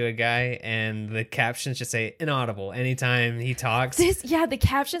talking to a guy, and the captions just say inaudible anytime he talks. The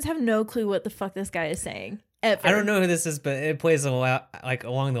captions have no clue what the fuck this guy is saying. Ever. I don't know who this is, but it plays a lot, like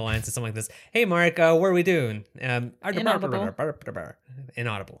along the lines of something like this. Hey, Mark, what are we doing? Inaudible.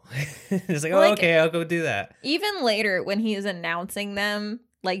 Inaudible. It's like, oh, okay, I'll go do that. Even later, when he is announcing them,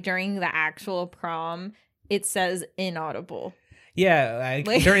 like during the actual prom, it says inaudible. Yeah,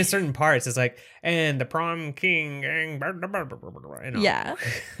 like during certain parts, it's like, and the prom king, yeah,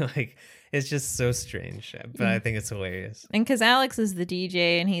 like it's just so strange, but I think it's hilarious. And because Alex is the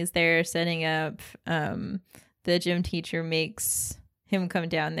DJ and he's there setting up, the gym teacher makes him come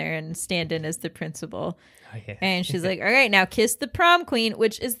down there and stand in as the principal. Oh, yeah. And she's like, all right, now kiss the prom queen.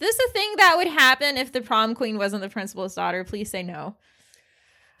 Which, is this a thing that would happen if the prom queen wasn't the principal's daughter? Please say no.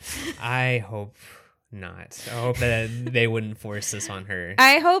 I hope not. I hope that they wouldn't force this on her.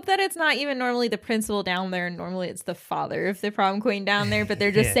 I hope that it's not even normally the principal down there. Normally it's the father of the prom queen down there, but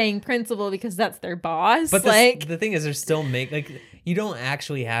they're just saying principal because that's their boss. But the thing is, they're still you don't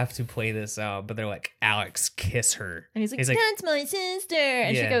actually have to play this out, but they're like, Alex, kiss her. And he's like, that's my sister.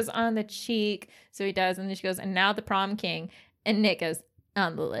 And she goes, on the cheek. So he does. And then she goes, and now the prom king. And Nick goes,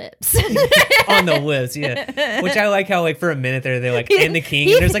 on the lips. On the lips, yeah. Which I like how, like, for a minute there, they're like, and the king.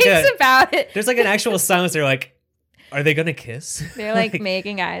 There's like about it. There's like an actual silence. They're like, are they gonna kiss? They're like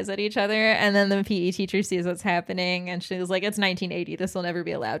making eyes at each other, and then the PE teacher sees what's happening, and she's like, it's 1980. This will never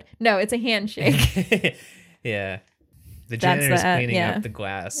be allowed. No, it's a handshake. Yeah. The janitor's cleaning yeah. up the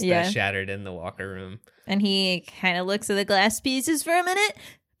glass that shattered in the locker room. And he kind of looks at the glass pieces for a minute,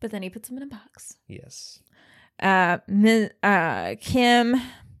 but then he puts them in a box. Yes. Kim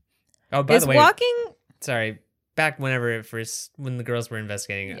by the way, walking. Sorry, back when the girls were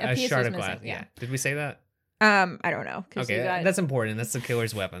investigating, a shard of glass. Yeah. Did we say that? I don't know. Okay, that's important. That's the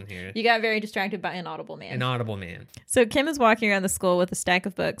killer's weapon here. You got very distracted by Inaudible Man. Inaudible Man. So Kim is walking around the school with a stack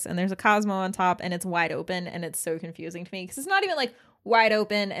of books, and there's a Cosmo on top, and it's wide open, and it's so confusing to me because it's not even like wide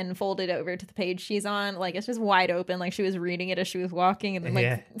open and folded over to the page she's on. Like, it's just wide open, like she was reading it as she was walking, and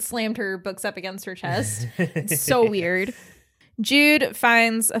then slammed her books up against her chest. It's so weird. Jude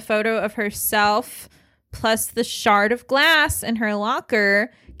finds a photo of herself plus the shard of glass in her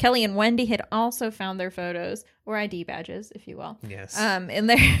locker. Kelly and Wendy had also found their photos, or ID badges, if you will. Yes. In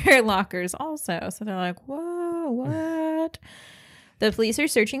their lockers also. So they're like, whoa, what? The police are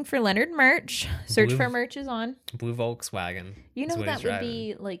searching for Leonard Murch. Search for Murch is on. Blue Volkswagen. You know that would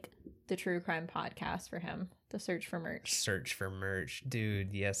be like the true crime podcast for him. The Search for Murch. Search for Murch.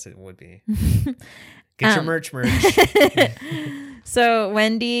 Dude, yes, it would be. Get your merch. So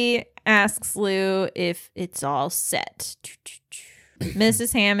Wendy asks Lou if it's all set.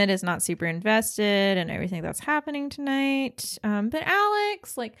 Mrs. Hammond is not super invested in everything that's happening tonight. But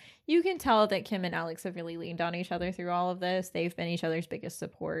Alex, like, you can tell that Kim and Alex have really leaned on each other through all of this. They've been each other's biggest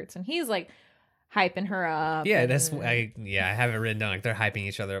supports. And he's like, hyping her up. Yeah, and- I have it written down. Like they're hyping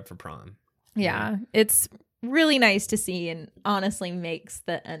each other up for prom. Yeah, it's really nice to see, and honestly makes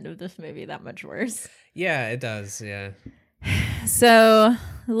the end of this movie that much worse. Yeah, it does. Yeah. So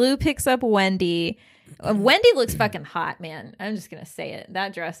Lou picks up Wendy. Wendy looks fucking hot, man. I'm just gonna say it.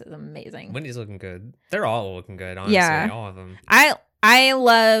 That dress is amazing. Wendy's looking good. They're all looking good, honestly. Yeah. All of them. I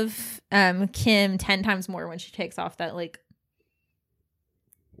love Kim 10 times more when she takes off that like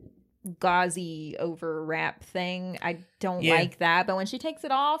gauzy over wrap thing. I don't like that, but when she takes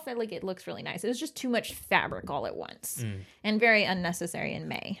it off, it looks really nice. It was just too much fabric all at once and very unnecessary in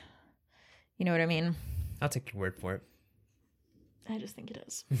May. You know what I mean? I'll take your word for it. I just think it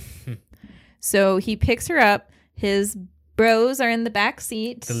is. So he picks her up. His bros are in the back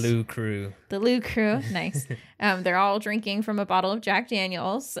seat. The Lou crew. The Lou crew. Nice. They're all drinking from a bottle of Jack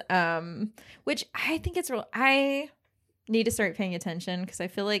Daniels, which I think it's real. I need to start paying attention because I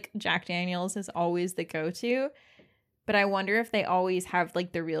feel like Jack Daniels is always the go-to. But I wonder if they always have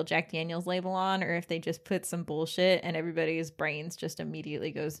like the real Jack Daniels label on, or if they just put some bullshit and everybody's brains just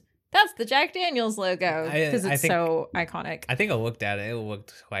immediately goes, that's the Jack Daniels logo, because it's so iconic. I think I looked at it. It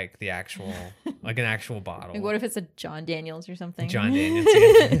looked like the actual, like an actual bottle. Like, what if it's a John Daniels or something? John Daniels.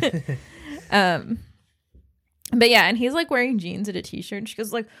 Yeah. But yeah, and he's like wearing jeans and a t-shirt. And she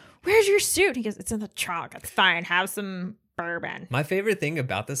goes like, "Where's your suit?" He goes, "It's in the trunk. It's fine. Have some bourbon." My favorite thing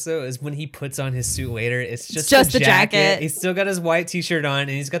about this though is when he puts on his suit later, it's just the jacket. He's still got his white t-shirt on, and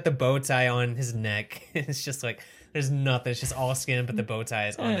he's got the bow tie on his neck. It's just like there's nothing. It's just all skin, but the bow tie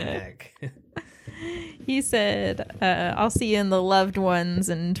is on the neck. He said, "I'll see you in the loved ones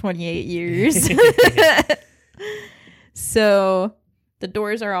in 28 years." So the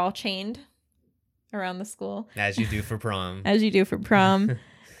doors are all chained around the school, as you do for prom. as you do for prom.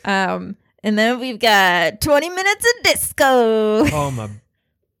 And then we've got 20 minutes of disco. Oh my,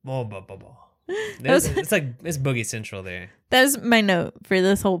 it's like it's Boogie Central there. That's my note for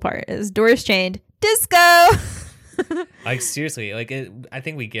this whole part: is doors chained, disco. Like seriously, like I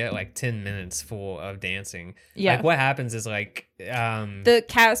think we get like 10 minutes full of dancing. Yeah. Like what happens is like the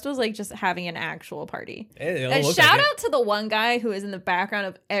cast was like just having an actual party. Shout out to the one guy who is in the background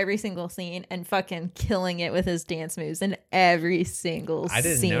of every single scene and fucking killing it with his dance moves in every single scene. I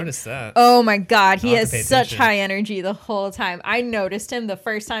didn't notice that. Oh my god, he has such attention. high energy the whole time. I noticed him the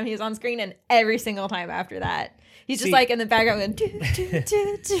first time he was on screen and every single time after that. He's just like in the background going, doo, doo,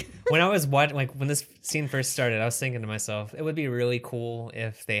 doo, doo. When I was watching, like when this scene first started, I was thinking to myself, it would be really cool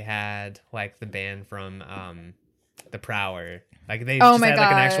if they had like the band from The Prower. Like they just had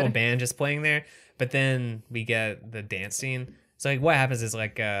like an actual band just playing there. But then we get the dance scene. So like what happens is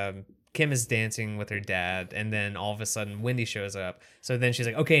like Kim is dancing with her dad, and then all of a sudden Wendy shows up. So then she's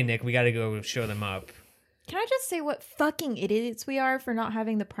like, okay, Nick, we got to go show them up. Can I just say what fucking idiots we are for not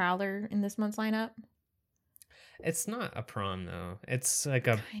having the Prowler in this month's lineup? It's not a prom though. It's like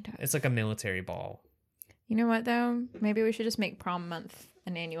a military ball. You know what though? Maybe we should just make prom month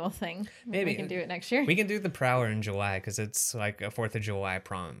an annual thing. Maybe we can do it next year. We can do the Prower in July because it's like a 4th of July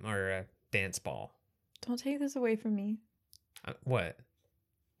prom or a dance ball. Don't take this away from me. What?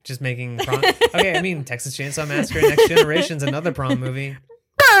 Just making prom? Okay, I mean Texas Chainsaw Massacre: Next Generation's another prom movie.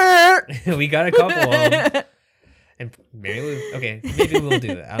 We got a couple of them. And Mary Lou, okay, maybe we'll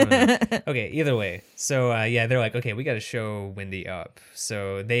do that. I don't know. Okay, either way. So, yeah, they're like, okay, we got to show Wendy up.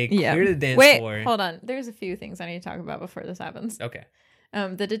 So they clear the dance floor. Wait, hold on. There's a few things I need to talk about before this happens. Okay.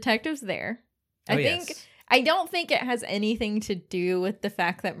 The detective's there. Yes. I don't think it has anything to do with the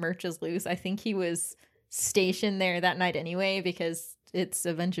fact that merch is loose. I think he was stationed there that night anyway because it's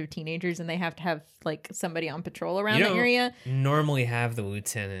a bunch of teenagers and they have to have like somebody on patrol around the area. Normally have the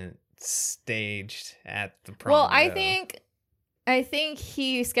lieutenant staged at the prom. Well, I think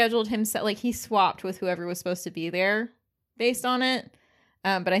he scheduled himself, like he swapped with whoever was supposed to be there based on it.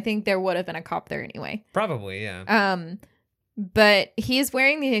 But I think there would have been a cop there anyway. Probably, yeah. But he's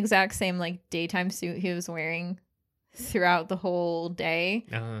wearing the exact same like daytime suit he was wearing throughout the whole day.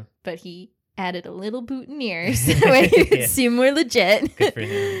 Uh-huh. But he added a little boutonniere so he would seem more legit. Good for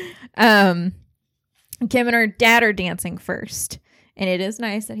him. Kim and her dad are dancing first. And it is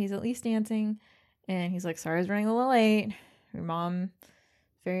nice that he's at least dancing. And he's like, sorry, I was running a little late. Your mom,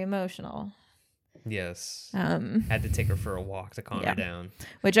 very emotional. Yes. Had to take her for a walk to calm her down.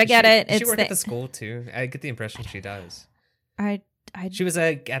 Which I get it. Does she work at the school too? I get the impression she does. She was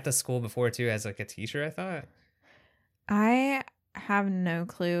at the school before too as like a teacher, I thought. I have no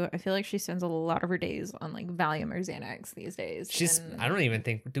clue. I feel like she spends a lot of her days on like Valium or Xanax these days. I don't even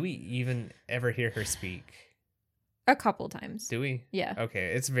think, do we even ever hear her speak? A couple times. Do we? Yeah.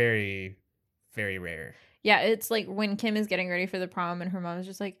 Okay. It's very, very rare. Yeah, it's like when Kim is getting ready for the prom and her mom is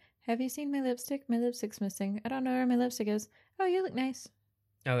just like, have you seen my lipstick? My lipstick's missing. I don't know where my lipstick is. Oh, you look nice.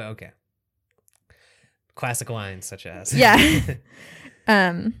 Oh, okay. Classic lines such as. Yeah.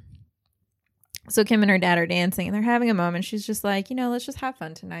 So Kim and her dad are dancing and they're having a moment. She's just like, let's just have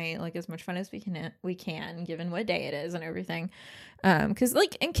fun tonight. Like as much fun as we can, given what day it is and everything. Because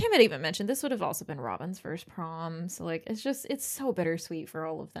and Kim had even mentioned this would have also been Robin's first prom. So like, it's so bittersweet for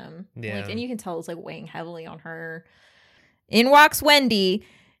all of them. Yeah. Like, and you can tell it's like weighing heavily on her. In walks Wendy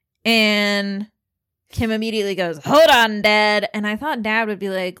and Kim immediately goes, "Hold on, Dad." And I thought Dad would be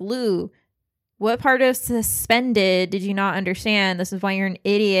like, "Lou, what part of suspended did you not understand? This is why you're an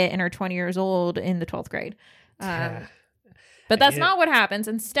idiot and are 20 years old in the 12th grade." But that's not what happens.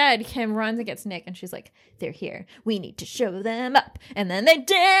 Instead, Kim runs and gets Nick and she's like, "They're here. We need to show them up." And then they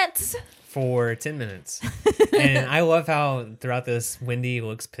dance. For 10 minutes. And I love how throughout this, Wendy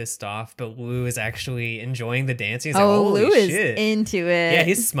looks pissed off, but Lou is actually enjoying the dance. He's like, holy Lou shit. is into it. Yeah,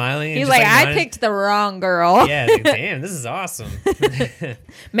 he's smiling. And He's just like, I nodding. picked the wrong girl. Yeah, like, damn, this is awesome.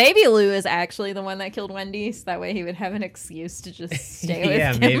 Maybe Lou is actually the one that killed Wendy, so that way he would have an excuse to just stay with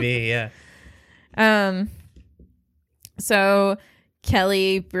yeah, Kim. maybe, yeah. So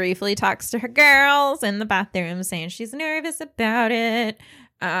Kelly briefly talks to her girls in the bathroom saying she's nervous about it.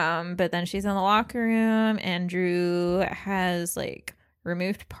 But then she's in the locker room and Drew has like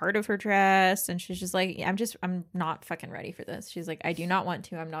removed part of her dress and she's just like, I'm not fucking ready for this. She's like, I do not want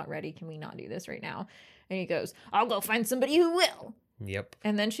to. I'm not ready. Can we not do this right now? And he goes, I'll go find somebody who will. Yep.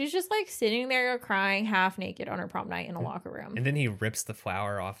 And then she's just like sitting there crying half naked on her prom night in a locker room. And then he rips the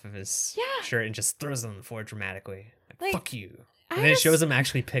flower off of his shirt and just throws it on the floor dramatically. Like, fuck you. And then it shows him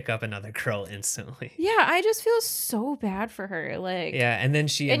actually pick up another girl instantly. Yeah, I just feel so bad for her. Like, yeah, and then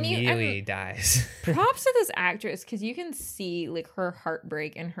she immediately dies. Props to this actress because you can see like her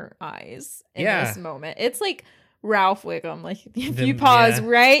heartbreak in her eyes in this moment. It's like Ralph Wiggum. Like if you pause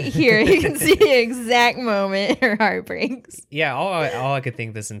right here, you can see the exact moment her heart breaks. Yeah, all I could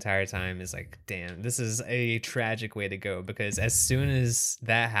think this entire time is like, damn, this is a tragic way to go, because as soon as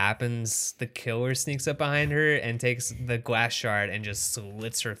that happens, the killer sneaks up behind her and takes the glass shard and just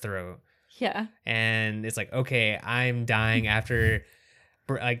slits her throat. Yeah. And it's like, okay, I'm dying after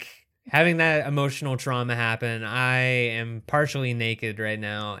like having that emotional trauma happen. I am partially naked right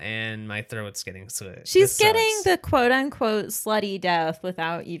now and my throat's getting slit. She's getting the quote unquote slutty death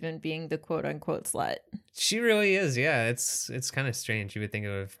without even being the quote unquote slut. She really is. Yeah, it's kind of strange. You would think it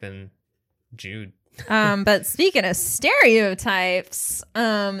would have been Jude. But speaking of stereotypes,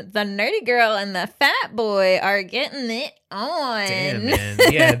 the nerdy girl and the fat boy are getting it on. Damn, man.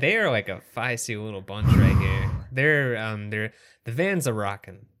 Yeah, they are like a feisty little bunch right here. They're the Vans are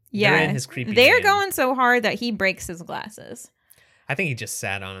rocking. Yeah, they're in his creepy they're van. going so hard that he breaks his glasses. I think he just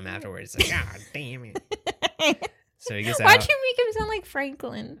sat on him afterwards. Like, God damn it. So he gets out. Why'd you make him sound like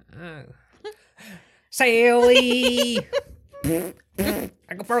Franklin? Sally!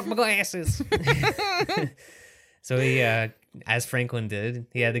 I broke my glasses. So he, as Franklin did,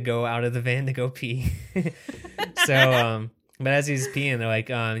 he had to go out of the van to go pee. So, but as he's peeing, they're like,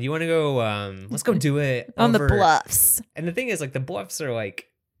 you want to go, let's go do it on over. The bluffs. And the thing is, like, the bluffs are like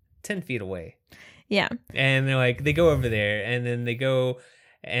 10 feet away. Yeah. And they're like, they go over there and then they go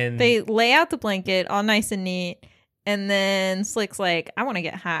and they lay out the blanket all nice and neat. And then Slick's like, I want to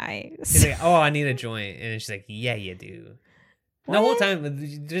get high. He's like, oh, I need a joint. And she's like, yeah, you do. What? The whole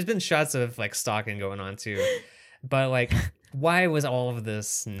time, there's been shots of like stalking going on too. But like, why was all of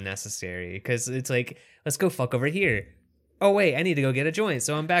this necessary? Because it's like, let's go fuck over here. Oh, wait, I need to go get a joint.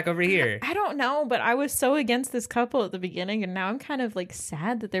 So I'm back over here. I don't know, but I was so against this couple at the beginning. And now I'm kind of like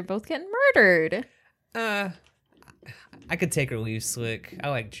sad that they're both getting murdered. I could take or leave Slick. I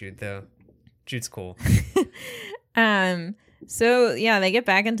like Jude though. Jude's cool. So yeah, they get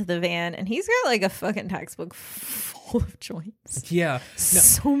back into the van and he's got like a fucking textbook full of joints. Yeah.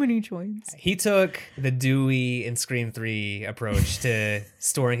 So many joints. He took the Dewey in Scream 3 approach to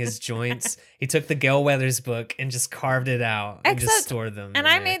storing his joints. He took the Gail Weathers book and just carved it out and just stored them. And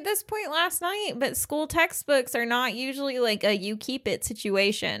I made this point last night, but school textbooks are not usually like a you keep it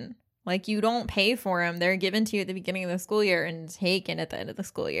situation. Like, you don't pay for them. They're given to you at the beginning of the school year and taken at the end of the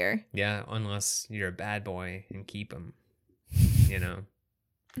school year. Yeah, unless you're a bad boy and keep them, you know.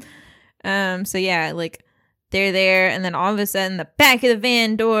 So, yeah, like, they're there. And then all of a sudden, the back of the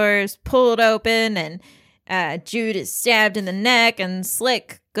van doors pulled open. And Jude is stabbed in the neck. And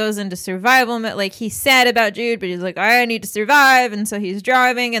Slick goes into survival mode. Like, he's sad about Jude, but he's like, I need to survive. And so he's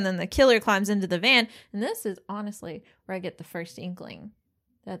driving. And then the killer climbs into the van. And this is honestly where I get the first inkling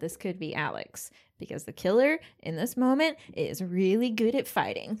that this could be Alex, because the killer in this moment is really good at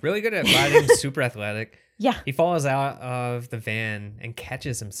fighting. Really good at fighting, super athletic. Yeah. He falls out of the van and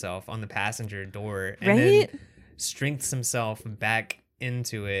catches himself on the passenger door and Right? then strengthens himself back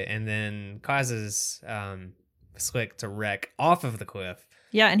into it and then causes Slick to wreck off of the cliff.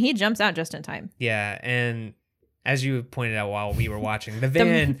 Yeah, and he jumps out just in time. Yeah, and as you pointed out while we were watching, the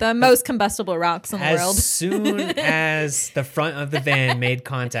van... The most combustible rocks in the world. As soon as the front of the van made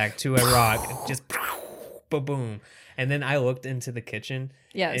contact to a rock, just boom, boom. And then I looked into the kitchen.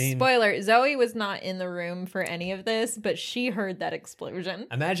 Yeah, spoiler, Zoe was not in the room for any of this, but she heard that explosion.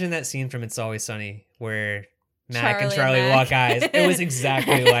 Imagine that scene from It's Always Sunny where Mac and Charlie Charlie Mac. lock eyes. It was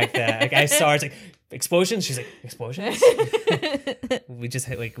exactly like that. Like I saw her, it's like, explosions? She's like, explosions?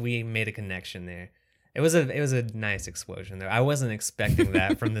 We made a connection there. It was a nice explosion though. I wasn't expecting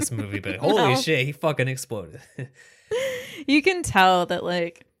that from this movie, but holy shit, he fucking exploded. You can tell that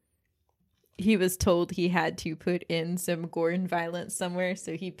like he was told he had to put in some gore and violence somewhere,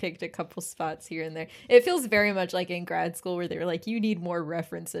 so he picked a couple spots here and there. It feels very much like in grad school where they were like, you need more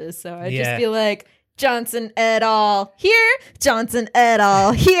references. So I'd just be like, Johnson et al. Here, Johnson et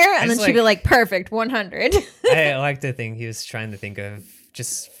al. Here, and then she'd be like, perfect, 100. I like to think he was trying to think of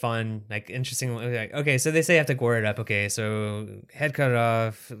just fun, like interesting. Like, okay, so they say I have to gore it up. Okay, so head cut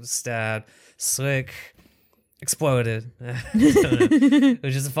off, stabbed, Slick, exploded. It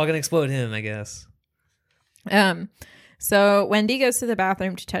was just fucking explode him, I guess. So Wendy goes to the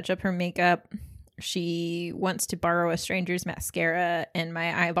bathroom to touch up her makeup. She wants to borrow a stranger's mascara, and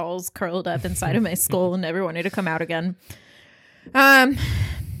my eyeballs curled up inside of my skull and never wanted to come out again. And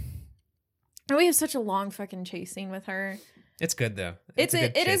we have such a long fucking chase scene with her. It's good though. It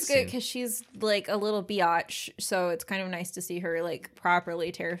is good because she's like a little biatch, so it's kind of nice to see her like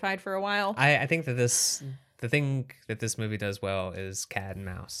properly terrified for a while. I think that the thing that this movie does well is cat and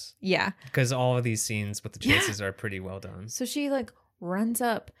mouse. Yeah, because all of these scenes with the chases are pretty well done. So she like runs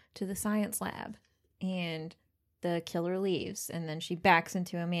up to the science lab, and the killer leaves, and then she backs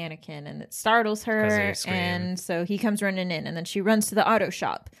into a mannequin, and it startles her, and so he comes running in, and then she runs to the auto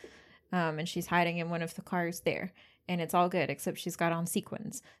shop, and she's hiding in one of the cars there. And it's all good, except she's got on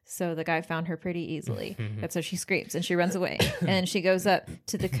sequins. So the guy found her pretty easily. That's so she screams and she runs away. And she goes up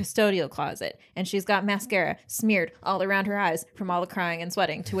to the custodial closet. And she's got mascara smeared all around her eyes from all the crying and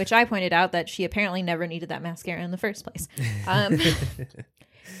sweating. To which I pointed out that she apparently never needed that mascara in the first place.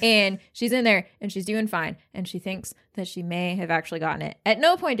 And she's in there and she's doing fine. And she thinks that she may have actually gotten it. At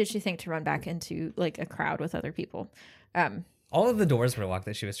no point did she think to run back into like a crowd with other people. All of the doors were locked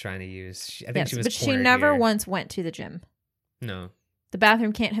that she was trying to use. I think she was but she never once went to the gym. No. The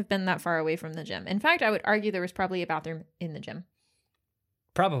bathroom can't have been that far away from the gym. In fact, I would argue there was probably a bathroom in the gym.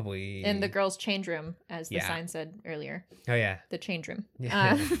 Probably. In the girls' change room, as the sign said earlier. Oh, yeah. The change room.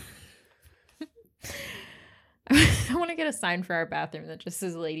 Yeah. I want to get a sign for our bathroom that just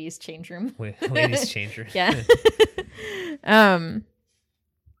says ladies' change room. Ladies' change room. Yeah.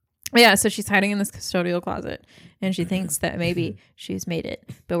 Yeah, so she's hiding in this custodial closet, and she thinks that maybe she's made it,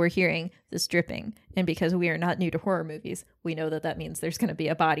 but we're hearing this dripping, and because we are not new to horror movies, we know that means there's going to be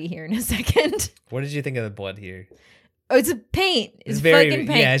a body here in a second. What did you think of the blood here? Oh, it's a paint. It's very, fucking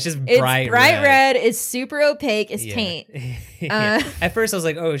paint. Yeah, it's just bright red. It's super opaque. It's paint. At first, I was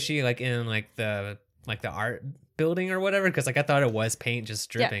like, "Oh, is she like in like the art building or whatever?" Because like I thought it was paint just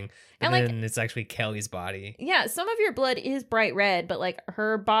dripping, and then it's actually Kelly's body. Yeah, some of your blood is bright red, but like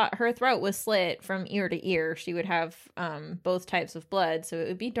her throat was slit from ear to ear. She would have both types of blood, so it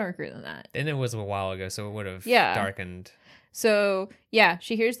would be darker than that. And it was a while ago, so it would have darkened. So yeah,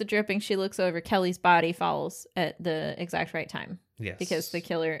 she hears the dripping. She looks over. Kelly's body falls at the exact right time. Yes, because the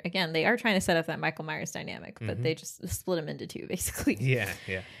killer, again, they are trying to set up that Michael Myers dynamic, but they just split him into two, basically. Yeah.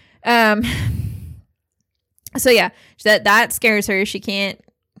 So yeah, that scares her. She can't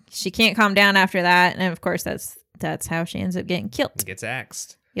calm down after that, and of course that's how she ends up getting killed. Gets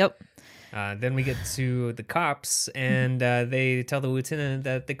axed. Yep. Then we get to the cops, and they tell the lieutenant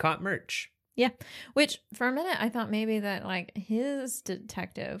that they caught Murch. Yeah, which for a minute I thought maybe that like his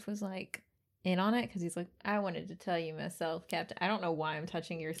detective was like in on it because he's like, I wanted to tell you myself, Captain. I don't know why I'm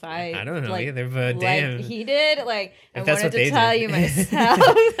touching your side. I don't know like, either, but damn, like he did. Like if I wanted to tell you myself.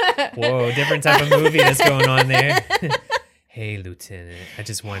 Whoa, different type of movie that's going on there. Hey, Lieutenant, I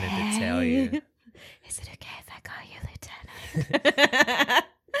just wanted to tell you. Is it okay if I call you Lieutenant?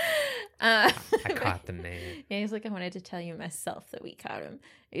 I caught the man. Yeah, he's like, I wanted to tell you myself that we caught him.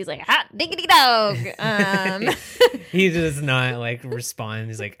 He's like, hot diggity dog. He does not like respond.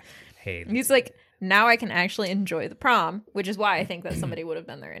 He's like, hey. He's like, now I can actually enjoy the prom, which is why I think that somebody would have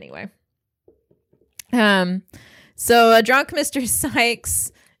been there anyway. So a drunk Mr.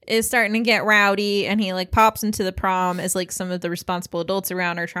 Sykes is starting to get rowdy, and he like pops into the prom as like some of the responsible adults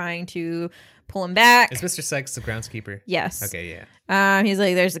around are trying to pull him back. Is Mr. Sykes the groundskeeper? Yes. Okay, yeah. He's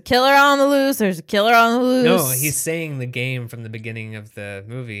like, there's a killer on the loose. There's a killer on the loose. No, he's saying the game from the beginning of the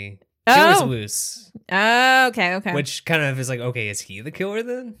movie. Killer's loose. Oh, okay. Which kind of is like, okay, is he the killer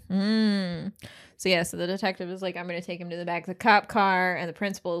then? So yeah, so the detective is like, I'm going to take him to the back of the cop car, and the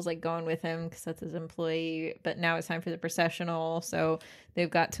principal is like going with him because that's his employee. But now it's time for the processional, so they've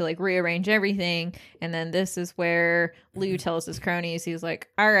got to like rearrange everything. And then this is where Lou tells his cronies, he's like,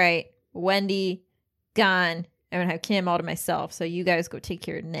 all right, Wendy, gone. I'm going to have Kim all to myself, so you guys go take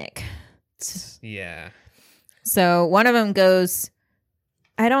care of Nick. Yeah. So one of them goes,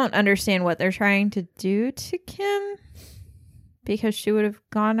 I don't understand what they're trying to do to Kim, because she would have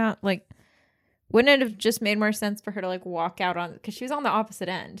gone out like, wouldn't it have just made more sense for her to like walk out on, because she was on the opposite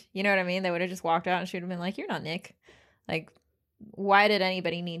end, you know what I mean? They would have just walked out and she would have been like, you're not Nick. Like, why did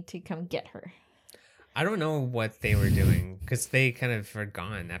anybody need to come get her? I don't know what they were doing because they kind of are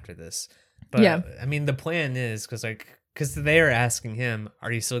gone after this. But yeah, I mean, the plan is because they are asking him,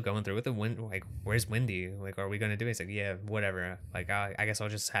 are you still going through with it? Like, where's Wendy? Like, are we going to do it? He's like, yeah, whatever. Like, I guess I'll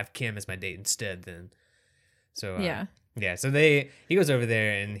just have Kim as my date instead then. So, yeah, so he goes over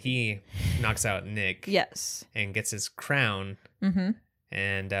there and he knocks out Nick. Yes. And gets his crown. Mm-hmm.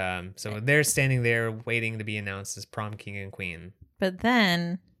 And so they're standing there waiting to be announced as prom king and queen. But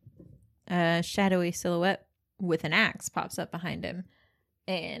then a shadowy silhouette with an axe pops up behind him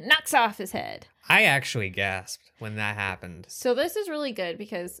and knocks off his head. I actually gasped when that happened. So this is really good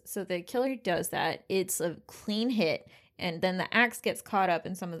because so the killer does that. It's a clean hit. And then the axe gets caught up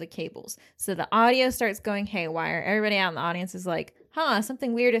in some of the cables. So the audio starts going haywire. Everybody out in the audience is like,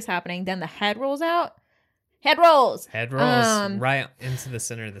 something weird is happening. Then the head rolls out. Head rolls. Right into the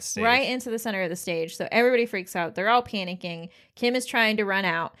center of the stage. Right into the center of the stage. So everybody freaks out. They're all panicking. Kim is trying to run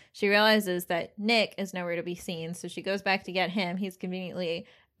out. She realizes that Nick is nowhere to be seen. So she goes back to get him. He's conveniently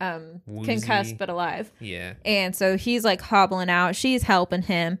concussed but alive. Yeah. And so he's like hobbling out. She's helping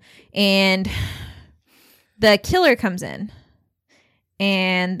him. And the killer comes in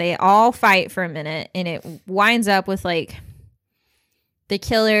and they all fight for a minute, and it winds up with like the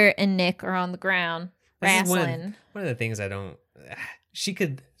killer and Nick are on the ground wrestling. One of the things she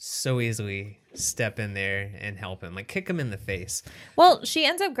could so easily step in there and help him, like kick him in the face. Well, she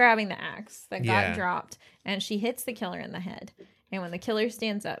ends up grabbing the axe that got dropped and she hits the killer in the head. And when the killer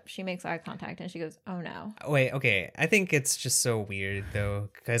stands up, she makes eye contact and she goes, oh no. Wait, okay. I think it's just so weird though,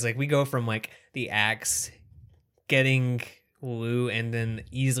 because like we go from like the axe getting Lou and then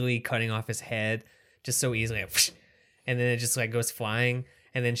easily cutting off his head just so easily, and then it just like goes flying,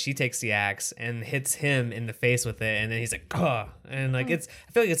 and then she takes the axe and hits him in the face with it, and then he's like, oh, and like I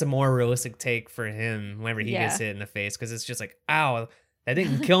feel like it's a more realistic take for him whenever he gets hit in the face, because it's just like, ow, that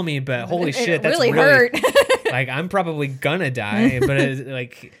didn't kill me, but holy shit, that's really hurt. Like I'm probably gonna die, but it's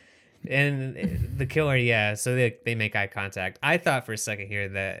like, and the killer, so they make eye contact. I thought for a second here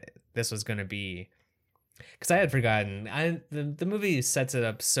that this was gonna be, because I had forgotten. The movie sets it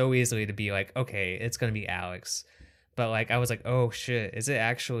up so easily to be like, okay, it's gonna be Alex, but like I was like, oh shit, is it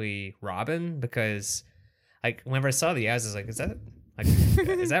actually Robin? Because like whenever I saw the ads, I was like,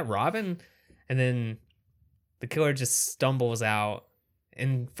 is that Robin? And then the killer just stumbles out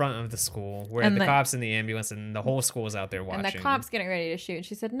in front of the school where the cops in the ambulance and the whole school is out there watching. And the cop's getting ready to shoot.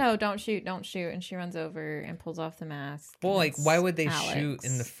 She said, no, don't shoot. And she runs over and pulls off the mask. Well, like, why would they shoot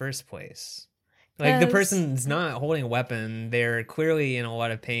in the first place? Like, the person's not holding a weapon. They're clearly in a lot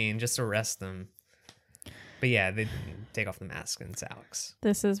of pain. Just arrest them. But yeah, they take off the mask and it's Alex.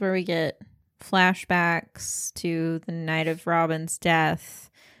 This is where we get flashbacks to the night of Robin's death.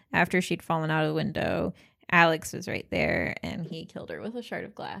 After she'd fallen out of the window, Alex was right there and he killed her with a shard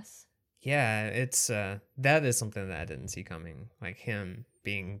of glass. Yeah, it's that is something that I didn't see coming. Like him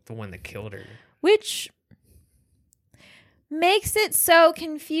being the one that killed her. Which makes it so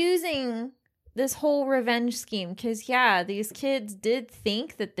confusing, this whole revenge scheme. Because, these kids did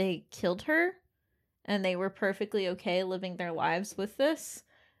think that they killed her and they were perfectly okay living their lives with this.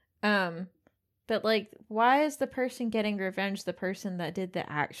 But, like, why is the person getting revenge the person that did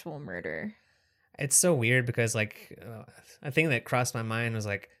the actual murder? It's so weird because, like, a thing that crossed my mind was,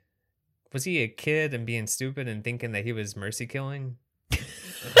 like, was he a kid and being stupid and thinking that he was mercy killing?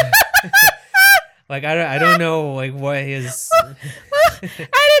 Like, I don't know, like, what his... I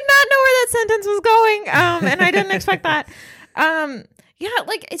did not know where that sentence was going, and I didn't expect that.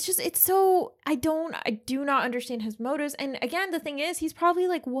 Like, it's so, I do not understand his motives. And again, the thing is, he's probably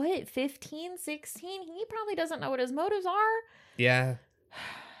like, what, 15, 16? He probably doesn't know what his motives are. Yeah.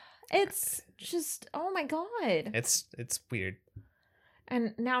 It's just, oh my God. It's weird.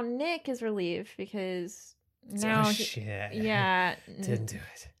 And now Nick is relieved because now, shit. yeah, Didn't do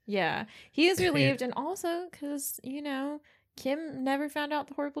it. yeah, he is relieved, and also because Kim never found out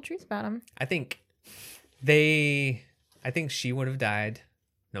the horrible truth about him. I think she would have died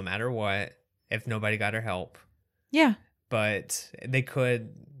no matter what if nobody got her help. Yeah, But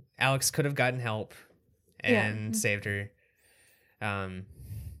Alex could have gotten help and saved her.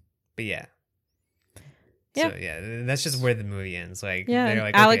 But yeah. Yeah. So yeah, that's just where the movie ends. Like, yeah. they're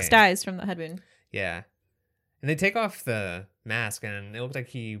like, Alex okay. dies from the head wound. Yeah. And they take off the mask, and it looked like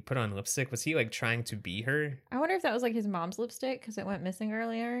he put on lipstick. Was he like trying to be her? I wonder if that was like his mom's lipstick because it went missing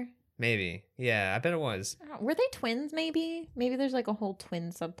earlier. Maybe. Yeah, I bet it was. Were they twins? Maybe there's like a whole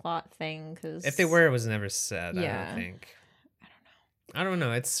twin subplot thing. Because If they were, it was never said. Yeah. I don't think. I don't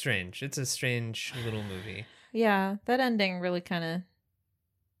know. It's strange. It's a strange little movie. Yeah, that ending really kind of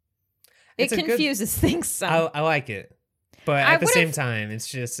It's a good- confuses things some. I like it, but I at the same would've- time, it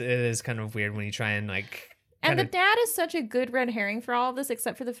is kind of weird when you try and like. And the kinda- dad is such a good red herring for all of this,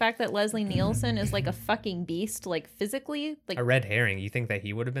 except for the fact that Leslie Nielsen is like a fucking beast, like physically. Like a red herring. You think that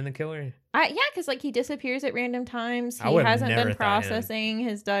he would have been the killer? yeah, because like he disappears at random times. I He would've hasn't never been thought him. processing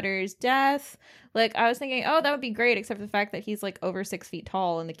his daughter's death. Like I was thinking, oh, that would be great, except for the fact that he's like over 6 feet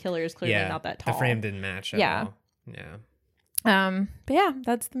tall, and the killer is clearly not that tall. The frame didn't match at Yeah. all. Yeah. But yeah,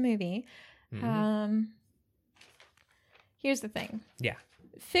 that's the movie. Mhm. Here's the thing. Yeah.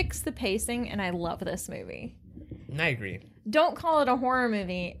 Fix the pacing, and I love this movie. I agree. Don't call it a horror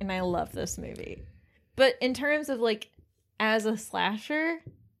movie, and I love this movie. But in terms of like as a slasher,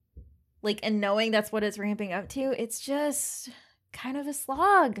 like, and knowing that's what it's ramping up to, it's just kind of a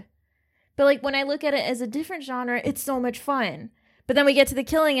slog. But like when I look at it as a different genre, it's so much fun. But then we get to the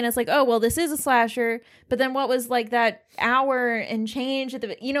killing and it's like, oh, well, this is a slasher. But then what was like that hour and change at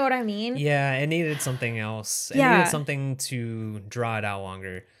the, you know what I mean? Yeah, it needed something else. It Yeah. needed something to draw it out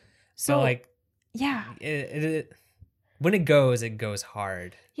longer. So But like, yeah. when it goes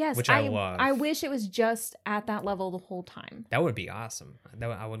hard. Yes, which I love. I wish it was just at that level the whole time. That would be awesome.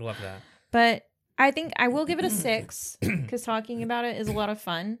 I would love that. But I think I will give it a 6 because talking about it is a lot of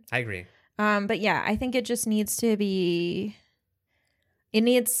fun. I agree. But yeah, I think it just needs to be. It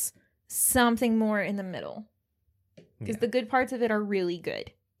needs something more in the middle because the good parts of it are really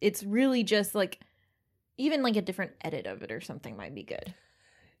good. It's really just like, even like a different edit of it or something might be good.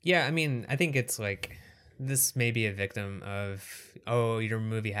 Yeah, I mean, I think it's like this may be a victim of, oh, your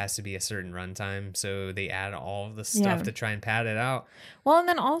movie has to be a certain runtime, so they add all of the stuff Yeah. to try and pad it out. Well, and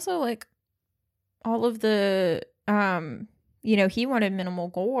then also like all of the, he wanted minimal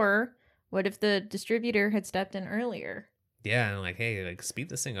gore. What if the distributor had stepped in earlier? Yeah, and like, hey, like speed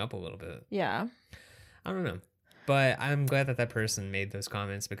this thing up a little bit. Yeah. I don't know. But I'm glad that person made those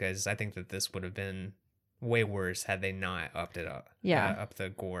comments because I think that this would have been way worse had they not upped it up. Yeah. Up the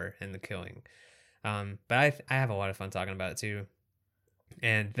gore and the killing. But I have a lot of fun talking about it too.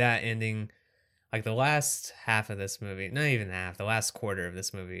 And that ending, like the last half of this movie, not even half, the last quarter of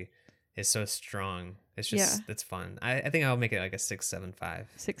this movie is so strong. It's just, it's fun. I think I'll make it like a 6.75.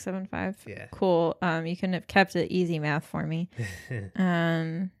 6.75. Yeah. Cool. You couldn't have kept it easy math for me.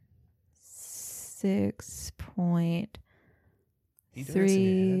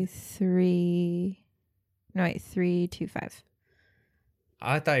 3.25.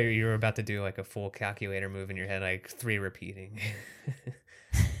 I thought you were about to do like a full calculator move in your head, like 3 repeating.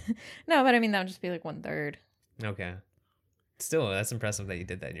 No, but I mean, that would just be like 1/3. Okay. Still, that's impressive that you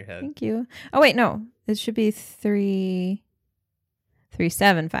did that in your head. Thank you. Oh, wait, no. It should be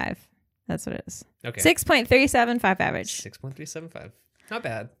 3.75. That's what it is. Okay. 6.375 average. 6.375. Not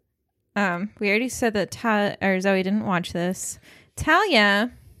bad. We already said that Zoe didn't watch this.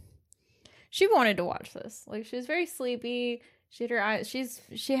 Talia, she wanted to watch this. Like, she was very sleepy. She had her eyes.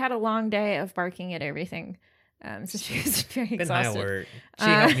 She had a long day of barking at everything. So she was very Been exhausted. high alert. She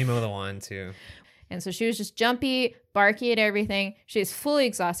helped me mow the lawn too. And so she was just jumpy, barky at everything. She was fully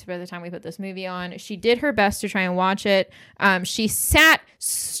exhausted by the time we put this movie on. She did her best to try and watch it. She sat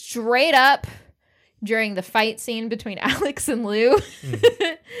straight up during the fight scene between Alex and Lou.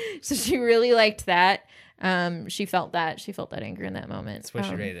 So she really liked that. She felt that. She felt that anger in that moment. That's what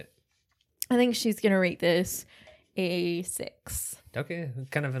she rated. I think she's going to rate this a 6. Okay.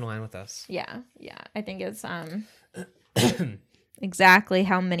 Kind of in line with us. Yeah. I think it's exactly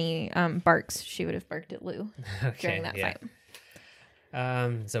how many barks she would have barked at Lou during that fight.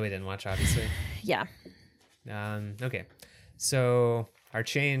 Zoe didn't watch, obviously. Yeah. Okay. So our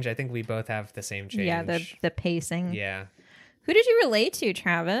change, I think we both have the same change. Yeah, the pacing. Yeah. Who did you relate to,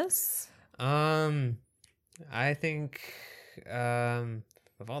 Travis? I think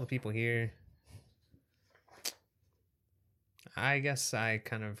of all the people here, I guess I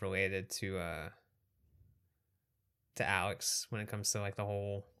kind of related to Alex when it comes to like the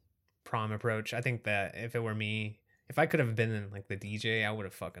whole prom approach. I think that if it were me, if I could have been in like the DJ, I would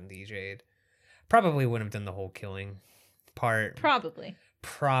have fucking DJ'd. Probably wouldn't have done the whole killing part. Probably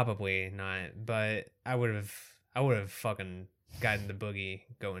not, but I would have fucking gotten the boogie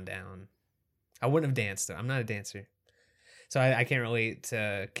going down. I wouldn't have danced though. I'm not a dancer. So I can't relate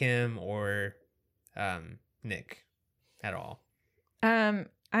to Kim or Nick at all. I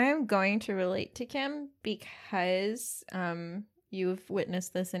am going to relate to Kim because you've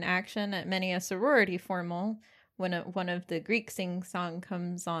witnessed this in action at many a sorority formal. When one of the Greek sing song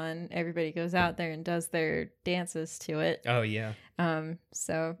comes on, everybody goes out there and does their dances to it. Oh yeah.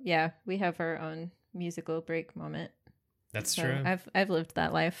 So yeah, we have our own musical break moment. That's so true. I've lived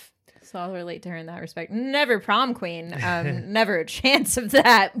that life, so I'll relate to her in that respect. Never prom queen, never a chance of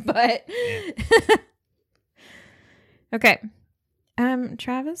that. But Yeah. Okay,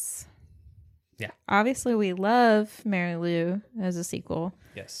 Travis. Yeah. Obviously, we love Mary Lou as a sequel.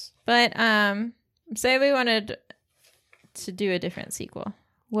 Yes. But say we wanted to do a different sequel.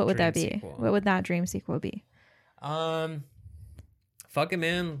 What would that be? Sequel. What would that dream sequel be? Fuck it,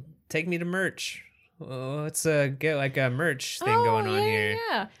 man. Take me to merch. Let's get like a merch thing going on here.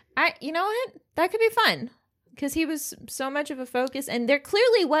 Yeah. You know what? That could be fun because he was so much of a focus, and there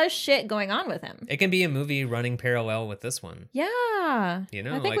clearly was shit going on with him. It can be a movie running parallel with this one. Yeah. You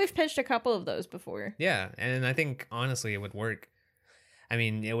know, I think like, we've pitched a couple of those before. Yeah, and I think honestly it would work. I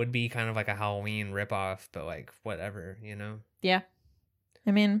mean, it would be kind of like a Halloween ripoff, but like whatever, you know? Yeah.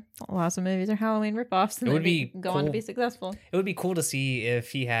 I mean, lots of movies are Halloween ripoffs, and It would they be go on to cool. be successful. It would be cool to see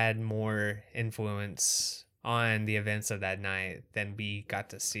if he had more influence on the events of that night than we got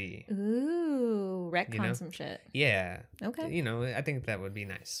to see. Ooh, retcon You know? some shit. Yeah. Okay. You know, I think that would be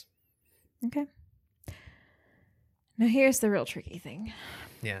nice. Okay. Now here's the real tricky thing.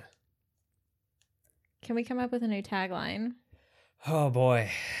 Yeah. Can we come up with a new tagline? Oh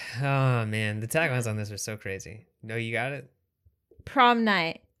boy. Oh man, the taglines on this are so crazy. No, you got it? Prom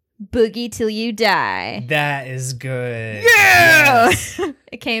night. Boogie till you die. That is good. Yeah! Yes.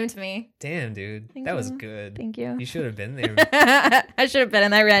 It came to me. Damn, dude. Thank that was you. good. Thank you. You should have been there. I should have been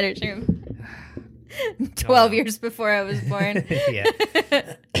in that writer's room. 12 wow. years before I was born. Yeah.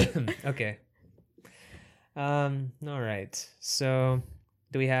 Okay. All right. So,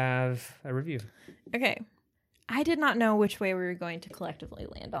 do we have a review? Okay. I did not know which way we were going to collectively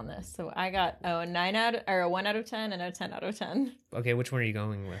land on this. So I got a 1 out of 10 and a 10 out of 10. Okay, which one are you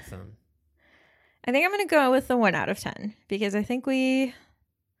going with? I think I'm going to go with the 1 out of 10 because I think we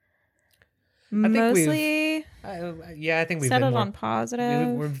think mostly I think we've settled been more, on positive.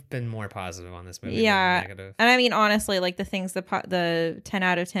 We've been more positive on this movie. Yeah. Than negative. And I mean, honestly, like the things, the 10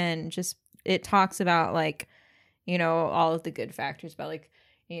 out of 10, just it talks about like, you know, all of the good factors about like,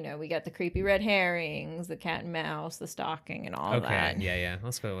 you know, we got the creepy red herrings, the cat and mouse, the stalking, and all of that. Okay, yeah.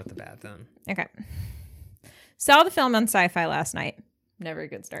 Let's go with the bad then. Okay. Saw the film on Sci-Fi last night. Never a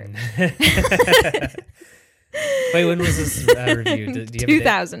good start. Wait, when was this review? Do you have a date?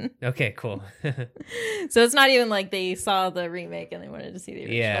 2000. Okay, cool. So it's not even like they saw the remake and they wanted to see the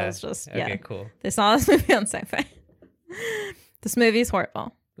original. Yeah. It's just, Okay, cool. They saw this movie on Sci-Fi. This movie is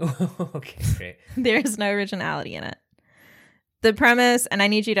horrible. Okay, great. There is no originality in it. The premise, and I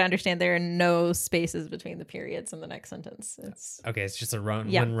need you to understand there are no spaces between the periods in the next sentence. It's just a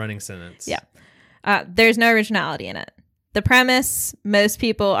one running sentence. Yeah. There's no originality in it. The premise, most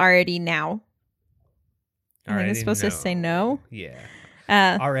people already know. I think it's supposed to say no. Yeah.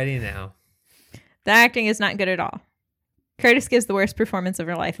 Already now. The acting is not good at all. Curtis gives the worst performance of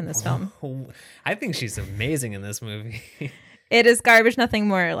her life in this film. I think she's amazing in this movie. It is garbage, nothing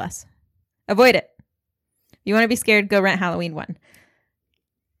more or less. Avoid it. You want to be scared, go rent Halloween 1.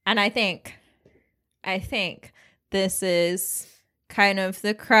 And I think this is kind of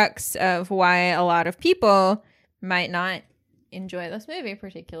the crux of why a lot of people might not enjoy this movie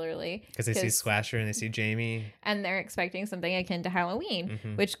particularly. Because they see Slasher and they see Jamie. And they're expecting something akin to Halloween.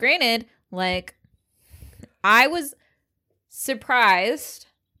 Mm-hmm. Which granted, like, I was surprised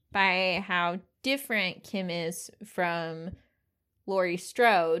by how different Kim is from Laurie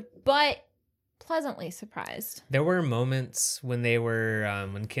Strode, but pleasantly surprised. There were moments when they were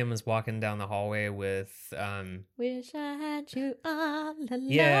when Kim was walking down the hallway with Wish I had you all alone.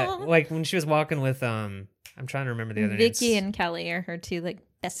 yeah, like when she was walking with I'm trying to remember the other names. Vicky and Kelly are her two like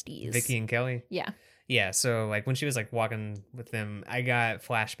besties. Vicky and Kelly. Yeah. So like when she was like walking with them, I got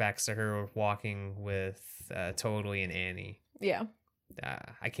flashbacks to her walking with Totally and Annie. Yeah.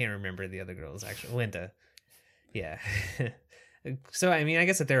 I can't remember the other girls actually. Linda. Yeah. So I mean, I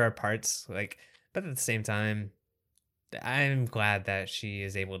guess that there are parts like, but at the same time, I'm glad that she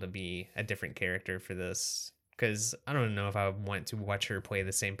is able to be a different character for this. Because I don't know if I want to watch her play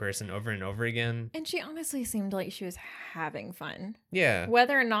the same person over and over again. And she honestly seemed like she was having fun. Yeah.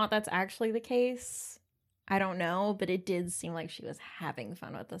 Whether or not that's actually the case, I don't know, but it did seem like she was having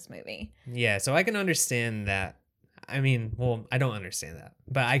fun with this movie. Yeah, so I can understand that. I mean, well, I don't understand that,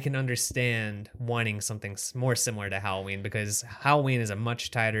 but I can understand wanting something more similar to Halloween because Halloween is a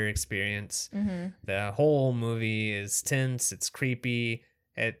much tighter experience. Mm-hmm. The whole movie is tense, it's creepy.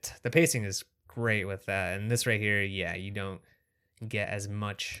 The pacing is great with that, and this right here, yeah, you don't get as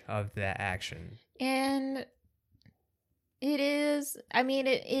much of that action. And it is, I mean,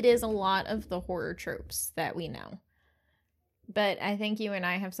 it is a lot of the horror tropes that we know. But I think you and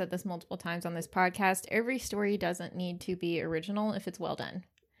I have said this multiple times on this podcast. Every story doesn't need to be original if it's well done.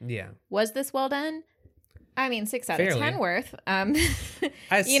 Yeah. Was this well done? I mean, 6 out Fairly. of 10 worth. I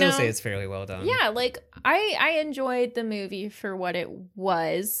still say it's fairly well done. Yeah, like I enjoyed the movie for what it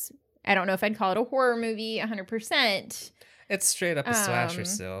was. I don't know if I'd call it a horror movie 100%. It's straight up a slasher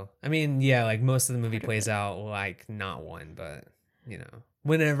still. I mean, yeah, like most of the movie plays out like not one, but you know,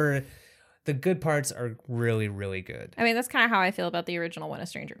 whenever the good parts are really, really good. I mean, that's kind of how I feel about the original When a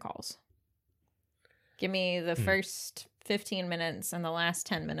Stranger Calls. Give me the first 15 minutes and the last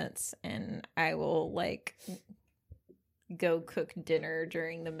 10 minutes, and I will like go cook dinner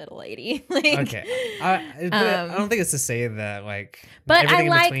during the middle 80. Like, okay. I don't think it's to say that like, but I everything in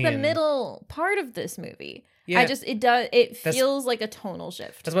like between- the middle part of this movie. Yeah, It feels like a tonal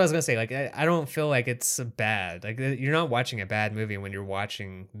shift. That's what I was gonna say. Like, I don't feel like it's bad. Like, you're not watching a bad movie when you're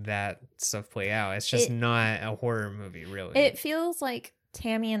watching that stuff play out. It's just not a horror movie, really. It feels like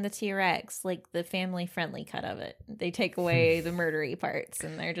Tammy and the T-Rex, like the family-friendly cut of it. They take away the murdery parts,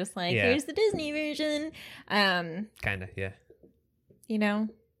 and they're just like, here's the Disney version. Kinda, yeah. You know?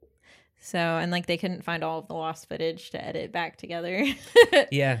 So, and like they couldn't find all of the lost footage to edit back together.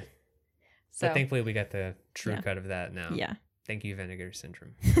 Yeah. So But thankfully we got the true cut of that now. Yeah. Thank you, Vinegar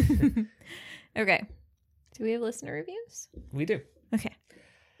Syndrome. Okay. Do we have listener reviews? We do. Okay.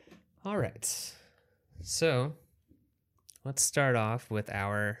 All right. So let's start off with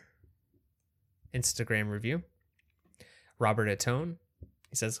our Instagram review. Robert Atone.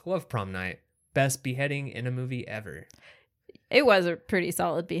 He says, love Prom Night. Best beheading in a movie ever. It was a pretty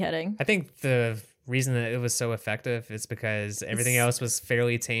solid beheading. I think the reason that it was so effective is because everything else was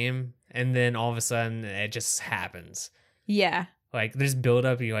fairly tame, and then all of a sudden it just happens. Yeah. Like there's build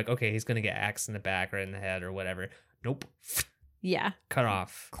up, and you're like, okay, he's gonna get axed in the back or in the head or whatever. Nope. Yeah. Cut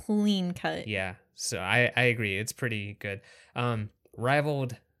off. Clean cut. Yeah. So I agree. It's pretty good.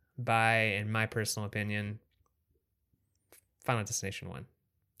 Rivaled by, in my personal opinion, Final Destination 1.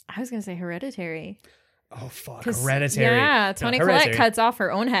 I was going to say Hereditary. Oh, fuck. Hereditary. Yeah. Toni Collette cuts off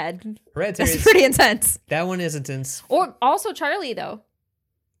her own head. Hereditary. That's pretty intense. That one is intense. Or also Charlie, though.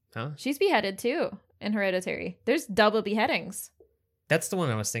 Huh? She's beheaded, too, in Hereditary. There's double beheadings. That's the one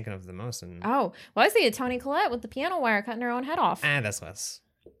I was thinking of the most. Oh. Well, I see a Toni Collette with the piano wire cutting her own head off. That's less.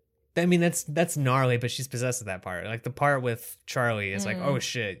 I mean, that's gnarly, but she's possessed of that part. Like the part with Charlie is like, oh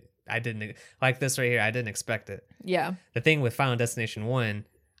shit, I didn't like this right here. I didn't expect it. Yeah. The thing with Final Destination 1,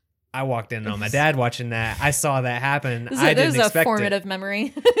 I walked in on my dad watching that. I saw that happen. I didn't expect it. This is a formative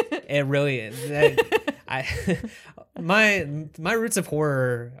memory. It really. My roots of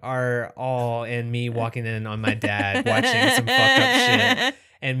horror are all in me walking in on my dad watching some fucked up shit,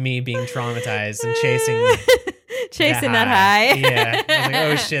 and me being traumatized and chasing that high. Yeah, I was like,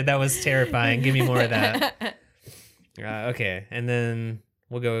 oh shit, that was terrifying. Give me more of that. Okay, and then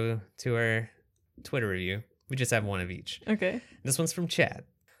we'll go to our Twitter review. We just have one of each. Okay. This one's from Chad.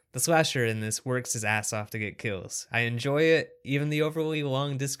 The slasher in this works his ass off to get kills. I enjoy it, even the overly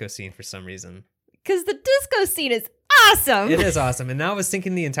long disco scene for some reason. Because the disco scene is awesome. It is awesome. And I was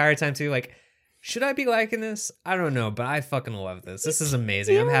thinking the entire time too, like, should I be liking this? I don't know, but I fucking love this. This is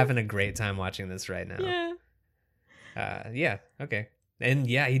amazing. Yeah. I'm having a great time watching this right now. Yeah. Okay. And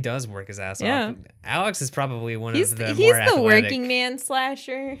yeah, he does work his ass off. Alex is probably one of the more athletic. He's the working man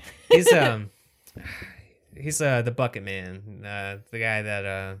slasher. He's the bucket man, the guy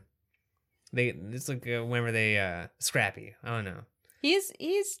that it's like whenever they Scrappy. I don't know. He's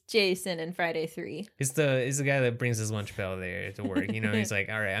Jason in Friday 3. He's the guy that brings his lunch pail there to work. You know, he's like,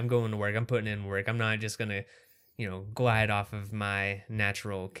 all right, I'm going to work. I'm putting in work. I'm not just gonna, glide off of my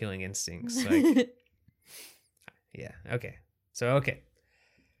natural killing instincts. Like, yeah, okay. So okay,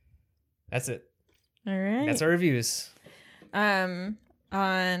 that's it. All right. That's our reviews. On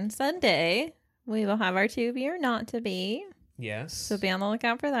Sunday, we will have our To Be or Not To Be. Yes. So be on the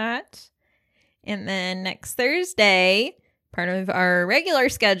lookout for that. And then next Thursday, part of our regular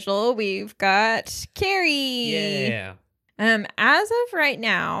schedule, we've got Carrie. Yeah. As of right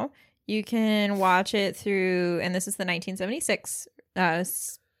now, you can watch it through, and this is the 1976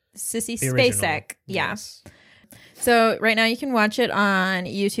 Sissy The original. Spacek. Yeah. Yes. So right now you can watch it on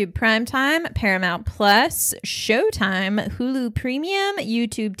YouTube Primetime, Paramount Plus, Showtime, Hulu Premium,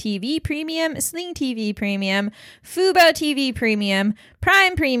 YouTube TV Premium, Sling TV Premium, Fubo TV Premium,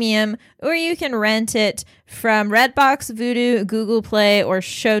 Prime Premium, or you can rent it from Redbox, Vudu, Google Play, or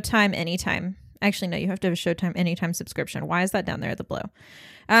Showtime Anytime. Actually, no, you have to have a Showtime Anytime subscription. Why is that down there at the below?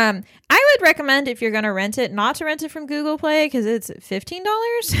 I would recommend if you're going to rent it, not to rent it from Google Play because it's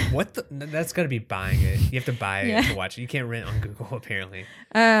 $15. What the? That's got to be buying it. You have to buy it to watch it. You can't rent on Google, apparently.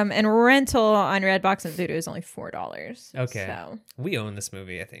 And rental on Redbox and Vudu is only $4. Okay. So, we own this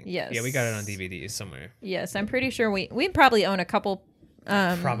movie, I think. Yes. Yeah, we got it on DVD somewhere. yes, I'm pretty sure we probably own a couple.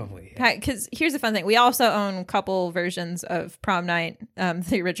 Probably. Because here's the fun thing. We also own a couple versions of Prom Night,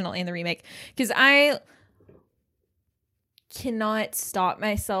 the original and the remake. Because I cannot stop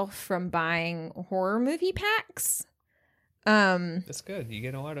myself from buying horror movie packs. That's good. You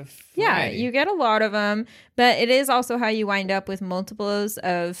get a lot of Yeah, variety. you get a lot of them, but it is also how you wind up with multiples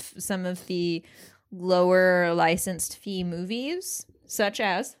of some of the lower licensed fee movies, such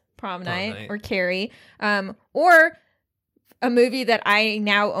as Prom Night or Carrie, or a movie that I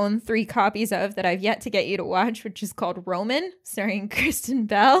now own 3 copies of that I've yet to get you to watch, which is called Roman, starring Kristen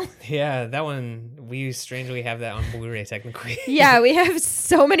Bell. Yeah, that one, we strangely have that on Blu-ray technically. Yeah, we have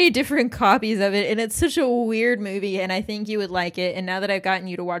so many different copies of it, and it's such a weird movie, and I think you would like it. And now that I've gotten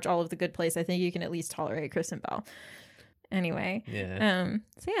you to watch all of The Good Place, I think you can at least tolerate Kristen Bell. Anyway,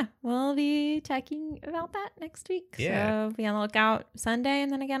 so yeah, we'll be talking about that next week. Yeah. So be on the lookout Sunday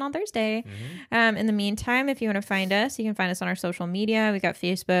and then again on Thursday. In the meantime, if you want to find us, you can find us on our social media. We got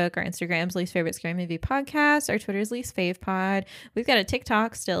Facebook, our Instagram's Least Favorite Scary Movie Podcast, our Twitter's Least Fave Pod. We've got a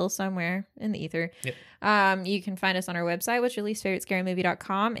TikTok still somewhere in the ether. Yep. You can find us on our website, which is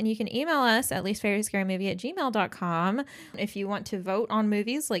leastfavoritescarymovie.com, and you can email us at leastfavoritescarymovie@gmail.com. If you want to vote on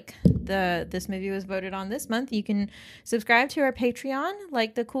movies like this movie was voted on this month, you can subscribe to our Patreon,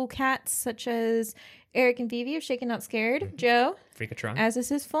 like the cool cats such as Eric and Vivi of Shaken Not Scared, Joe, Freakatron, as is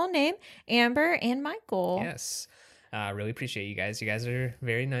his full name, Amber, and Michael. Yes. Really appreciate you guys. You guys are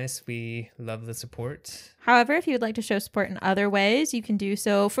very nice. We love the support. However, if you would like to show support in other ways, you can do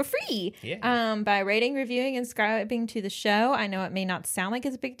so for free. Yeah. By rating, reviewing, and subscribing to the show. I know it may not sound like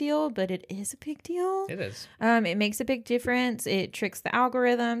it's a big deal, but it is a big deal. It is. It makes a big difference. It tricks the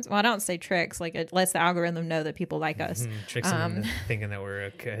algorithms. Well, I don't say tricks. Like, it lets the algorithm know that people like us. Tricks them into thinking that we're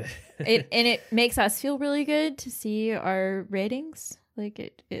good. It makes us feel really good to see our ratings.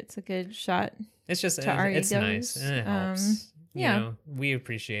 Like, it's a good shot. It's just, to our it's egos. nice. And it helps. Yeah. You know, we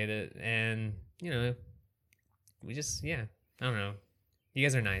appreciate it. And, you know, we just, I don't know. You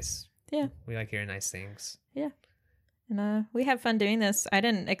guys are nice. Yeah. We like hearing nice things. Yeah. And we have fun doing this. I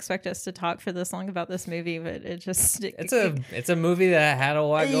didn't expect us to talk for this long about this movie, but it just... It's a movie that had a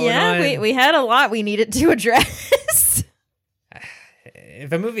lot going on. Yeah, we had a lot we needed to address.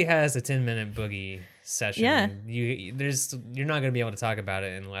 If a movie has a 10-minute boogie session, you're not going to be able to talk about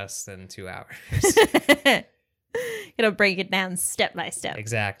it in less than 2 hours. Gonna break it down step by step.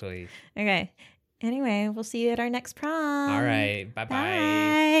 Exactly. Okay. Anyway, we'll see you at our next prom. All right. Bye.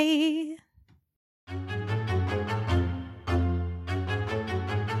 Bye-bye.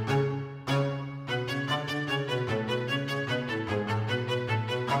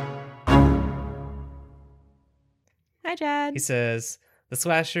 Hi, Chad. He says, the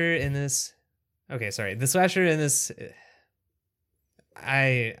slasher in this... Okay, sorry. The slasher in this...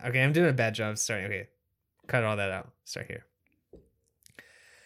 I'm doing a bad job starting. Okay, cut all that out. Start here.